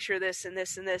got to make sure this and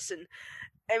this and this. And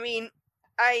I mean,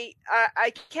 I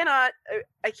cannot,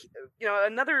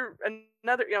 another,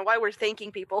 while we're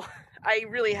thanking people, I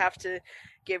really have to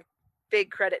give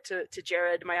big credit to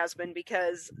Jared, my husband,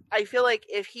 because I feel like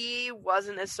if he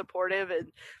wasn't as supportive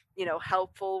and,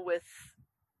 helpful with,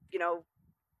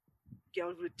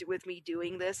 with me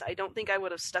doing this, I don't think I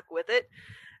would have stuck with it.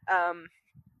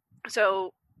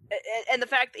 So, and the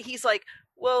fact that he's like,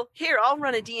 well, here, I'll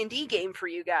run a D&D game for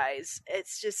you guys.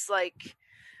 It's just like,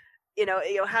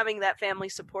 having that family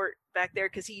support back there,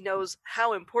 because he knows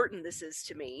how important this is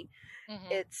to me.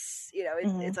 Mm-hmm. It's,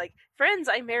 it's like, friends,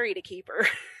 I married a keeper.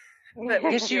 But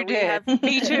yes, you did.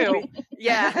 Me too.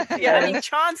 Yeah. I mean,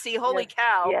 Chauncey, holy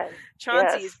cow. Yes.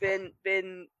 Chauncey's been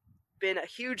a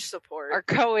huge support. Our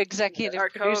co-executive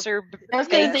producer. I was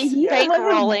going to say, he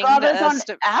got us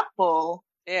on Apple.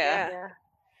 Yeah.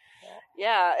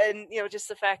 And just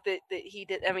the fact that he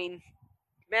did, I mean,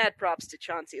 mad props to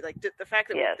Chauncey. Like the fact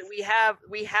that, that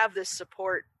we have this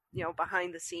support,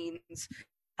 behind the scenes,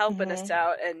 helping us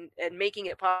out and making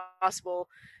it possible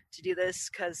to do this,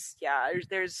 because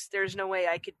there's no way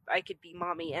I could be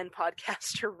mommy and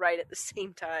podcaster right at the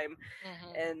same time.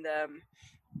 And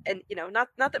not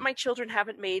that my children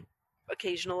haven't made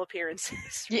occasional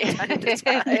appearances from time to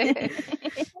time.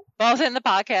 Both in the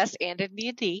podcast and in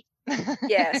D&D.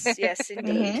 Yes,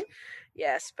 indeed.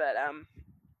 Yes, but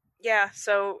yeah,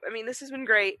 so I mean, this has been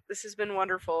great. This has been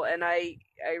wonderful, and I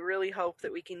really hope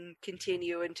that we can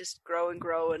continue and just grow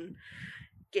and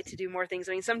get to do more things.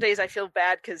 I mean, some days I feel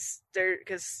bad because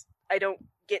I don't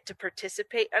get to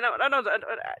participate. I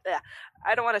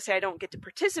don't want to say I don't get to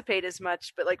participate as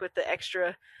much, but like with the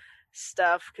extra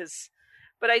stuff,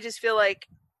 but I just feel like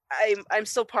I'm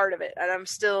still part of it, and I'm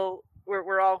still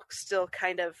we're all still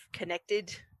kind of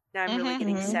connected. Now I'm really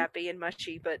getting sappy and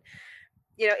mushy, but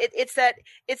you know, it's that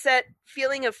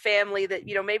feeling of family that,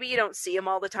 you know, maybe you don't see them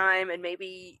all the time, and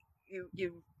maybe you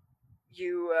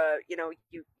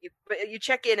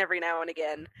check in every now and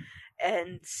again,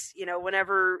 and you know,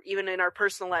 whenever, even in our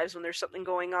personal lives, when there's something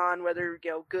going on, whether, you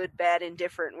know, good, bad,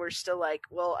 indifferent, we're still like,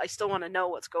 well, I still want to know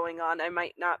what's going on. I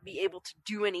might not be able to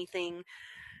do anything,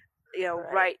 you know,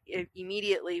 right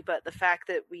immediately, but the fact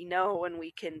that we know and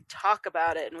we can talk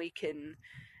about it, and we can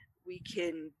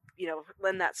you know,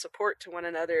 lend that support to one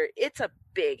another, it's a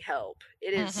big help.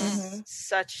 It is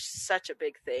such a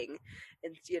big thing.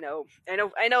 And you know,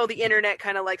 I know the internet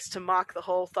kind of likes to mock the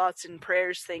whole thoughts and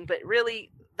prayers thing, but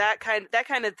really that kind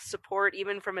of support,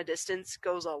 even from a distance,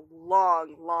 goes a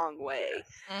long way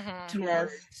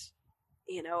towards,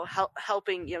 you know,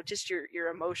 helping, you know, just your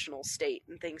emotional state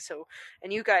and things. So,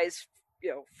 and you guys, you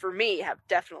know, for me, have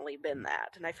definitely been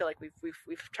that, and I feel like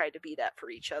we've tried to be that for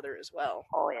each other as well.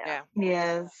 Oh yeah.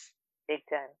 Yes. Big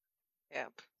time.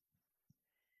 Yep.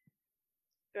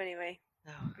 So anyway,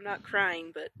 I'm not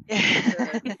crying, but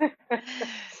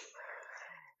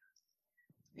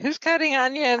who's cutting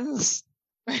onions?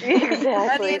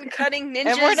 Exactly. onion cutting ninjas.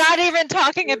 And we're not even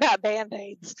talking about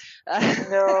Band-Aids.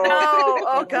 No.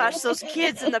 Oh gosh, those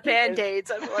kids and the Band-Aids.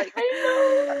 I'm like,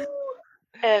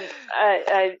 And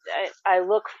I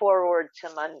look forward to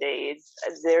Mondays.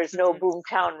 There's no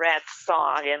Boomtown Rats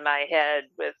song in my head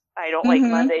with I don't like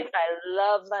Mondays. I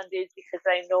love Mondays because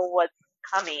I know what's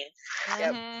coming.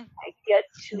 I get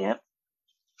to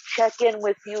check in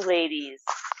with you ladies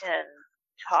and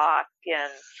talk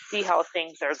and see how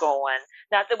things are going.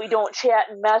 Not that we don't chat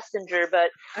in Messenger,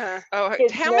 but how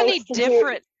many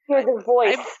different hear the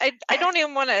voice. I don't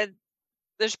even want to.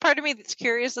 There's part of me that's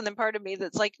curious, and then part of me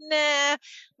that's like, nah.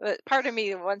 But part of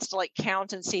me wants to like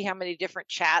count and see how many different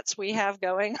chats we have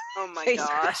going. oh my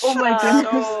gosh, Oh my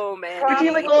goodness. so many.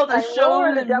 Between like all the I know we're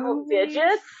shows the and double movies.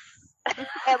 digits.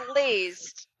 At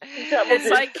least. It's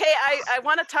like, hey, I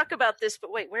want to talk about this,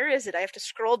 but wait, where is it? I have to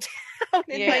scroll down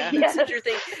in my Messenger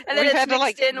thing, and then We've it's had to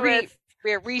mixed like in with.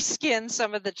 reskin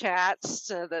some of the chats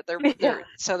so that they're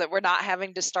so that we're not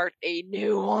having to start a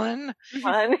new one.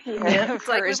 It's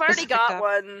like we've already got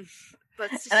one.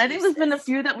 And I think there's been a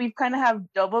few that we've kind of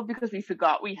have double because we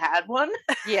forgot we had one.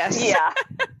 Yes. Yeah.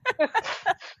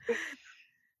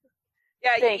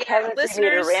 Yeah,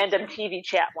 listeners, a random TV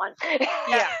chat one.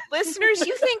 Listeners,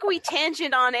 you think we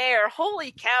tangent on air?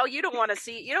 Holy cow! You don't want to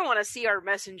see our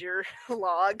Messenger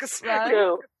logs. Right?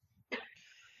 True.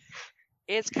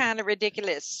 It's kind of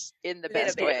ridiculous in the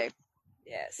best way.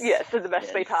 Yes. Yes, in the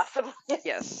best way possible.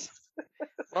 Yes.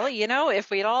 Well, you know, if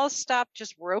we'd all stop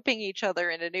just roping each other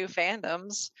into new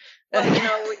fandoms. Well, you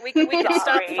know, we can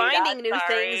stop finding new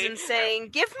things and saying,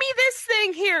 give me this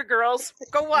thing here, girls.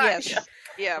 Go watch. Yes.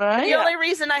 Yeah. Right? The only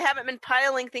reason I haven't been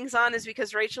piling things on is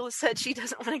because Rachel has said she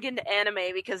doesn't want to get into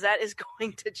anime because that is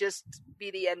going to just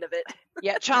be the end of it.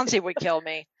 Yeah, Chauncey would kill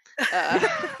me.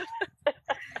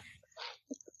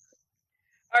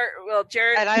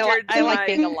 Jared, and I like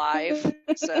being alive.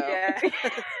 So yeah.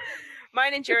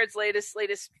 Mine and Jared's latest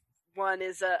one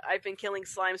is I've been killing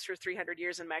slimes for 300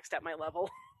 years and maxed out my level.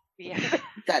 Yeah.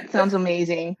 That sounds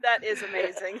amazing. That is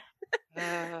amazing.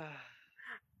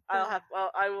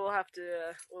 I will have to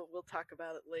we'll talk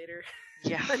about it later.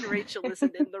 Yeah. When Rachel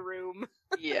isn't in the room.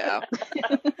 Yeah.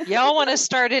 Y'all want to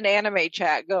start an anime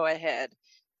chat, go ahead.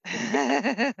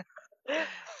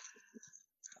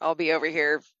 I'll be over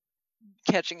here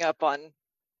catching up on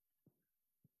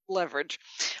Leverage.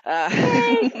 Yeah,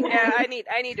 I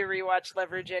need to rewatch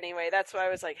Leverage anyway. That's why I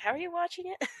was like, how are you watching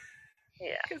it?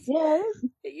 Yeah. Yes.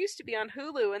 It used to be on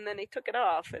Hulu and then they took it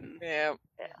off and Yeah.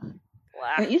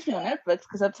 And it used to be on Netflix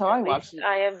because that's how I watched it.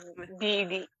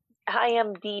 IMDb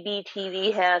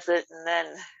TV has it, and then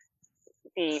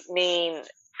the main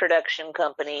production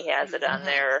company has it on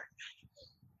their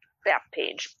app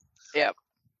page. Yep.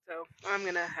 So I'm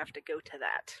gonna have to go to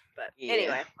that. But Yeah.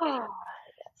 anyway. Oh,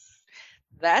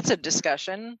 That's a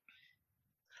discussion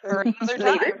for another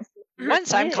time.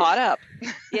 Once I'm caught up.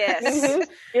 Yes.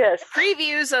 yes.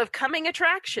 Previews of coming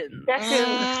attractions.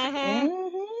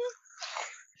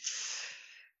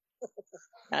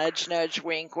 Nudge, nudge,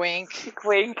 wink, wink.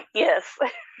 Wink, yes.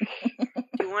 Do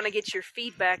you want to get your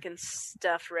feedback and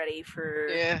stuff ready for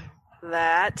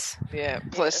that. Yeah.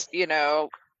 Plus,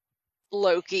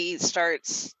 Loki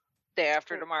starts day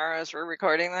after tomorrow as we're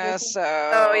recording this. So.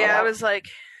 Oh yeah, I was like,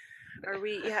 are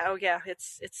we? Yeah. Oh yeah,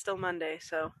 it's still Monday.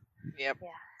 So. Yep.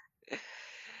 Yeah.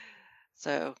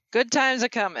 So good times are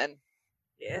coming.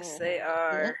 Yes, they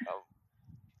are.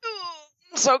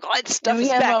 I'm so glad stuff we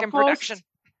is have back a in production.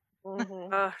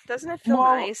 Mhm. Doesn't it feel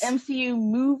small nice? MCU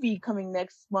movie coming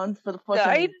next month for the first time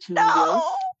I in 2 know.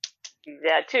 years.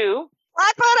 That too.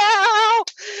 Black Widow!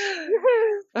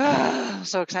 I'm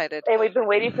so excited. And we've been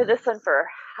waiting for this one for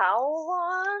how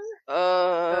long?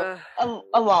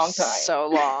 A long time. So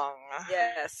long.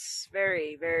 Yes,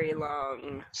 very, very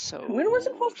long. So. When was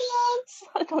it supposed to launch?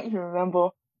 I don't even remember.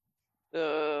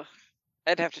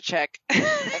 I'd have to check. I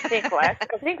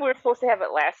think we were supposed to have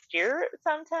it last year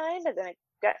sometime, and then it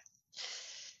got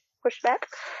pushed back.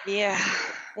 Yeah.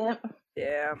 Yep.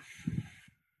 Yeah.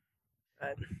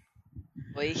 But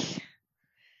Boy. So,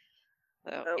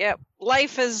 Oh. Yep.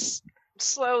 Life is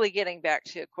slowly getting back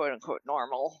to quote unquote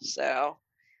normal. So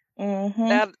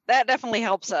Mm-hmm. that definitely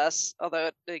helps us, although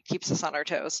it keeps us on our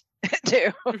toes too.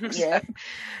 Yeah.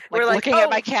 We're like, looking "Oh." at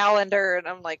my calendar and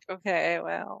I'm like, okay,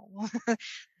 well,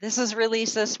 this is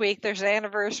released this week. There's an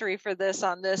anniversary for this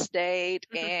on this date,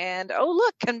 and oh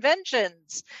look,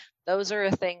 conventions. Those are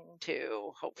a thing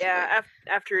too. Hopefully. Yeah,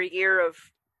 after a year of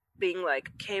being like,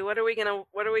 okay, what are we gonna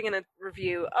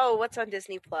review? Oh, what's on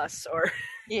Disney Plus? Or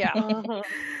Yeah. Mhm.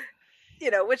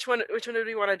 which one do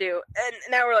we want to do? And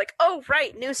now we're like, oh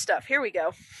right, new stuff. Here we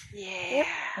go. Yeah.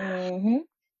 Mm-hmm.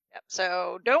 Yep.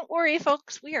 So don't worry,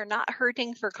 folks. We are not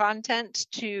hurting for content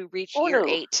to reach Oh, year no.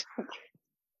 8.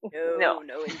 No,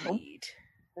 no, indeed.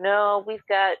 No, we've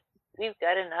got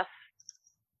enough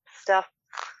stuff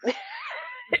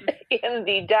in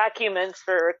the documents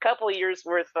for a couple years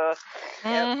worth of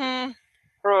Mm-hmm.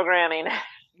 programming.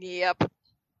 Yep.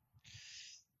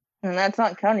 And that's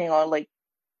not counting all like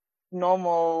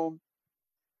normal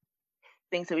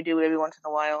things that we do every once in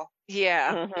a while.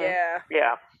 Yeah. Mhm. Yeah.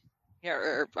 Yeah.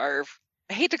 Yeah. Our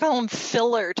I hate to call them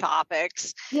filler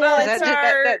topics. Well,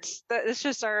 Yeah, it's That's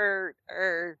just our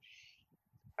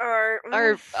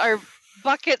our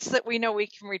buckets that we know we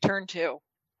can return to,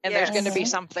 and there's going to be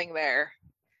Yes. something there.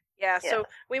 Yeah, so Yeah.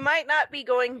 we might not be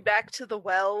going back to the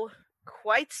well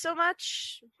quite so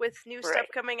much with new stuff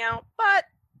Right. coming out, but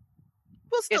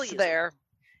we'll still It's use there.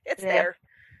 it. It's Yeah. there.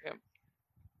 Yep.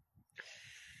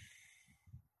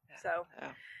 So,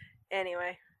 Yeah.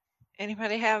 anyway.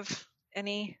 Anybody have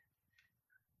any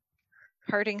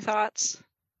parting thoughts?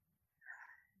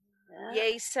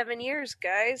 Yay, 7 years,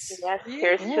 guys. Yes,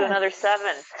 here's to Yeah. another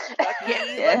 7.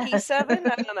 Lucky 7?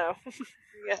 I don't know.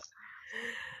 Yeah.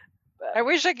 But, I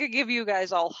wish I could give you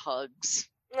guys all hugs.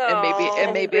 Aw.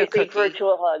 and maybe a big cookie.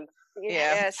 virtual hugs. Yeah.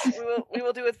 Yes, we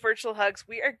will do with virtual hugs.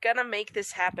 We are gonna make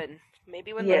this happen.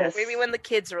 Maybe when Yes. the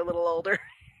kids are a little older.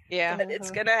 Yeah. But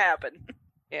it's gonna happen.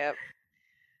 Yep.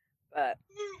 But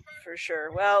for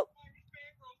sure. Well,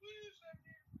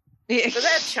 Yeah. was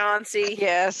that Chauncey?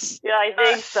 Yes. Yeah, I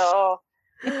think so.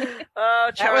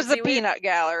 Oh, Chauncey, That was the we, peanut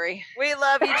gallery. we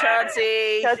love you,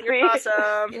 Chauncey. Chauncey. You're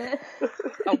awesome. Yeah.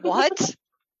 A what?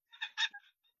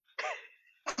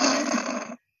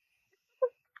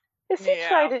 Is he Yeah.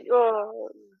 trying to? Oh,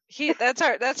 That's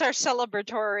our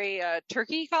celebratory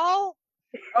turkey call.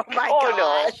 Oh my Oh, no.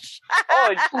 gosh.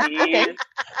 oh, jeez.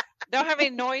 Don't have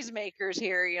any noisemakers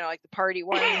here, like the party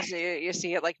ones you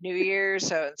see at like New Year's.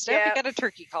 So instead, Yeah. we got a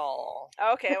turkey call.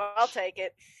 Okay, well, I'll take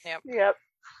it. Yep.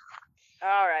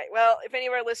 All right. Well, if any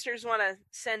of our listeners want to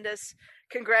send us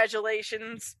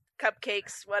congratulations,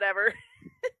 cupcakes, whatever,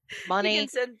 you Money. can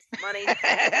send money.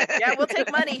 Yeah, we'll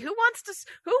take money. Who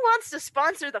wants to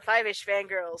sponsor the Five-ish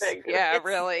Fangirls? Yeah, It's-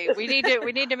 really. We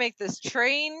need to make this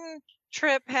train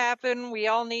trip happen. We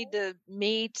all need to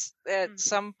meet at Mhm.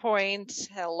 some point.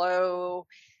 Hello,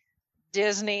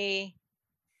 Disney.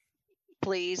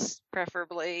 Please,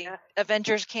 preferably. Yeah.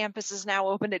 Avengers Campus is now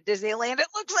open at Disneyland. It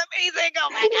looks amazing. Oh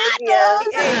my god.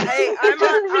 Yeah. Hey, I'm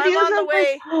on the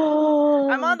way.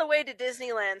 I'm I'm on the way to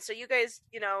Disneyland, so you guys,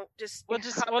 just We'll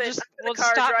just hop we'll in just the we'll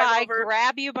car, stop drive by, over.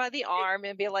 grab you by the arm,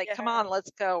 and be like, Yeah. "Come on, let's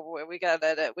go. We got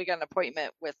an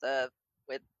appointment with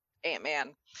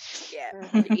Ant-Man Yeah.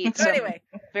 to eat So some anyway,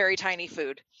 very tiny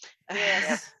food."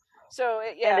 yes. So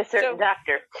yeah, And a certain so,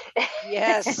 doctor.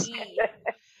 Yes.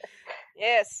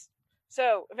 yes.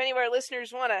 So if any of our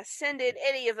listeners want to send in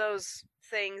any of those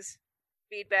things,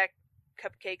 feedback,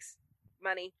 cupcakes,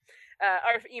 money,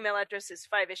 our email address is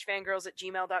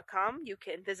fiveishfangirls@gmail.com. You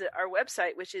can visit our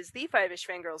website, which is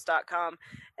thefiveishfangirls.com,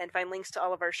 and find links to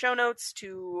all of our show notes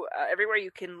to everywhere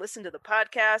you can listen to the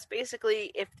podcast.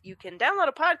 Basically, if you can download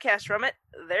a podcast from it,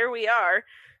 there we are.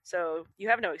 So you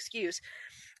have no excuse.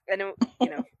 And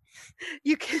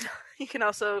you can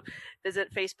also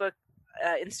visit Facebook,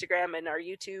 Instagram, and our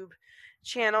YouTube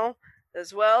channel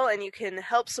as well, and you can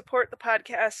help support the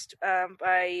podcast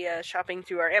by shopping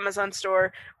through our Amazon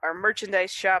store, our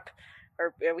merchandise shop,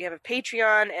 or we have a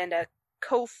Patreon and a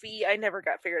Ko-fi. I never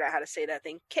got figured out how to say that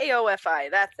thing. K-O-F-I,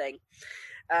 that thing.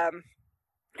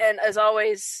 And as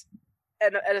always,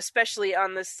 and especially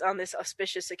on this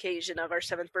auspicious occasion of our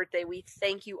 7th birthday, we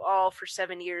thank you all for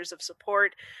 7 years of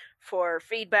support, for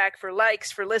feedback, for likes,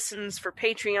 for listens, for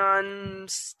Patreon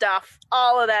stuff,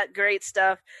 all of that great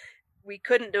stuff. We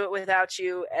couldn't do it without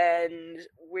you, and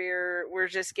we're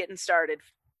just getting started,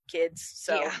 kids.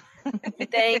 So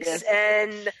thanks. Yes.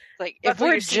 And like, if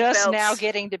we're just now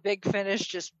getting to Big Finish,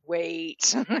 just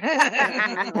wait.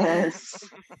 Yes.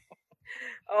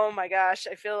 Oh my gosh,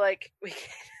 I feel like we can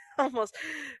almost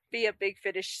be a Big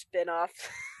Finish spin-off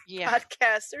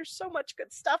podcast. There's so much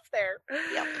good stuff there.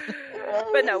 Yep.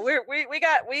 But no, we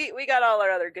got all our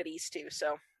other goodies too.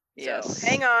 So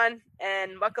hang on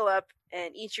and buckle up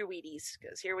and eat your Wheaties,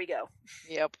 because here we go.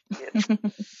 Yep.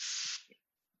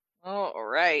 All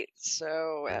right.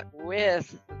 So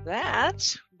with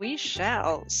that, we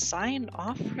shall sign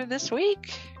off for this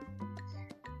week.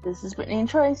 This is Brittany and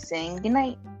Troy saying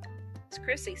goodnight. It's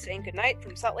Chrissy saying goodnight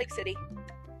from Salt Lake City.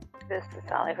 This is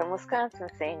Holly from Wisconsin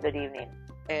saying good evening.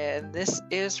 And this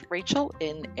is Rachel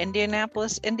in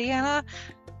Indianapolis, Indiana.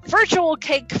 Virtual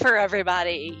cake for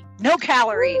everybody. No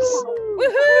calories.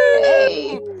 Woohoo!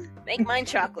 Hey. Make mine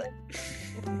chocolate.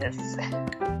 Yes.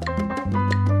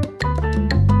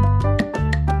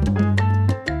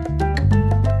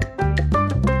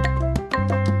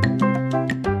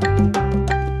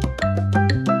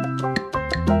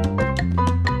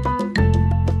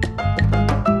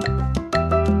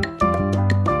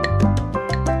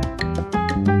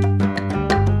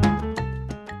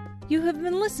 You have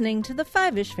been listening to the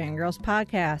Five-ish Fangirls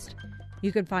podcast.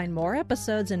 You can find more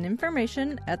episodes and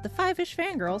information at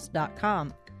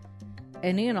thefivishfangirls.com.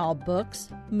 Any and all books,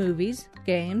 movies,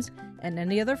 games, and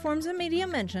any other forms of media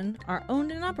mentioned are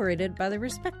owned and operated by the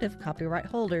respective copyright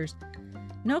holders.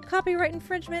 No copyright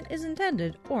infringement is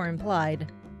intended or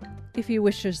implied. If you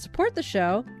wish to support the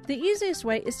show, the easiest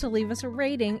way is to leave us a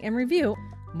rating and review.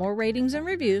 More ratings and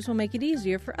reviews will make it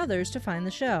easier for others to find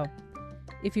the show.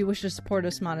 If you wish to support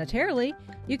us monetarily,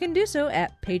 you can do so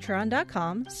at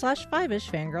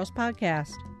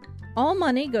patreon.com/5ishfangirlspodcast. All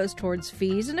money goes towards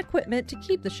fees and equipment to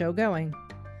keep the show going.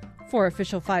 For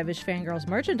official 5ish Fangirls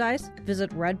merchandise, visit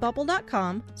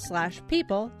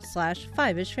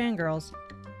redbubble.com/people/5ishfangirls.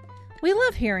 We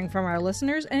love hearing from our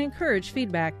listeners and encourage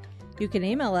feedback. You can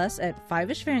email us at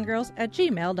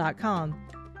 5ishfangirls@gmail.com.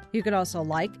 You can also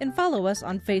like and follow us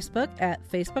on Facebook at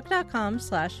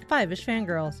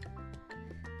facebook.com/5ishfangirls.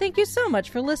 Thank you so much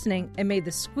for listening, and may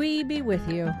the squee be with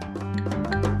you.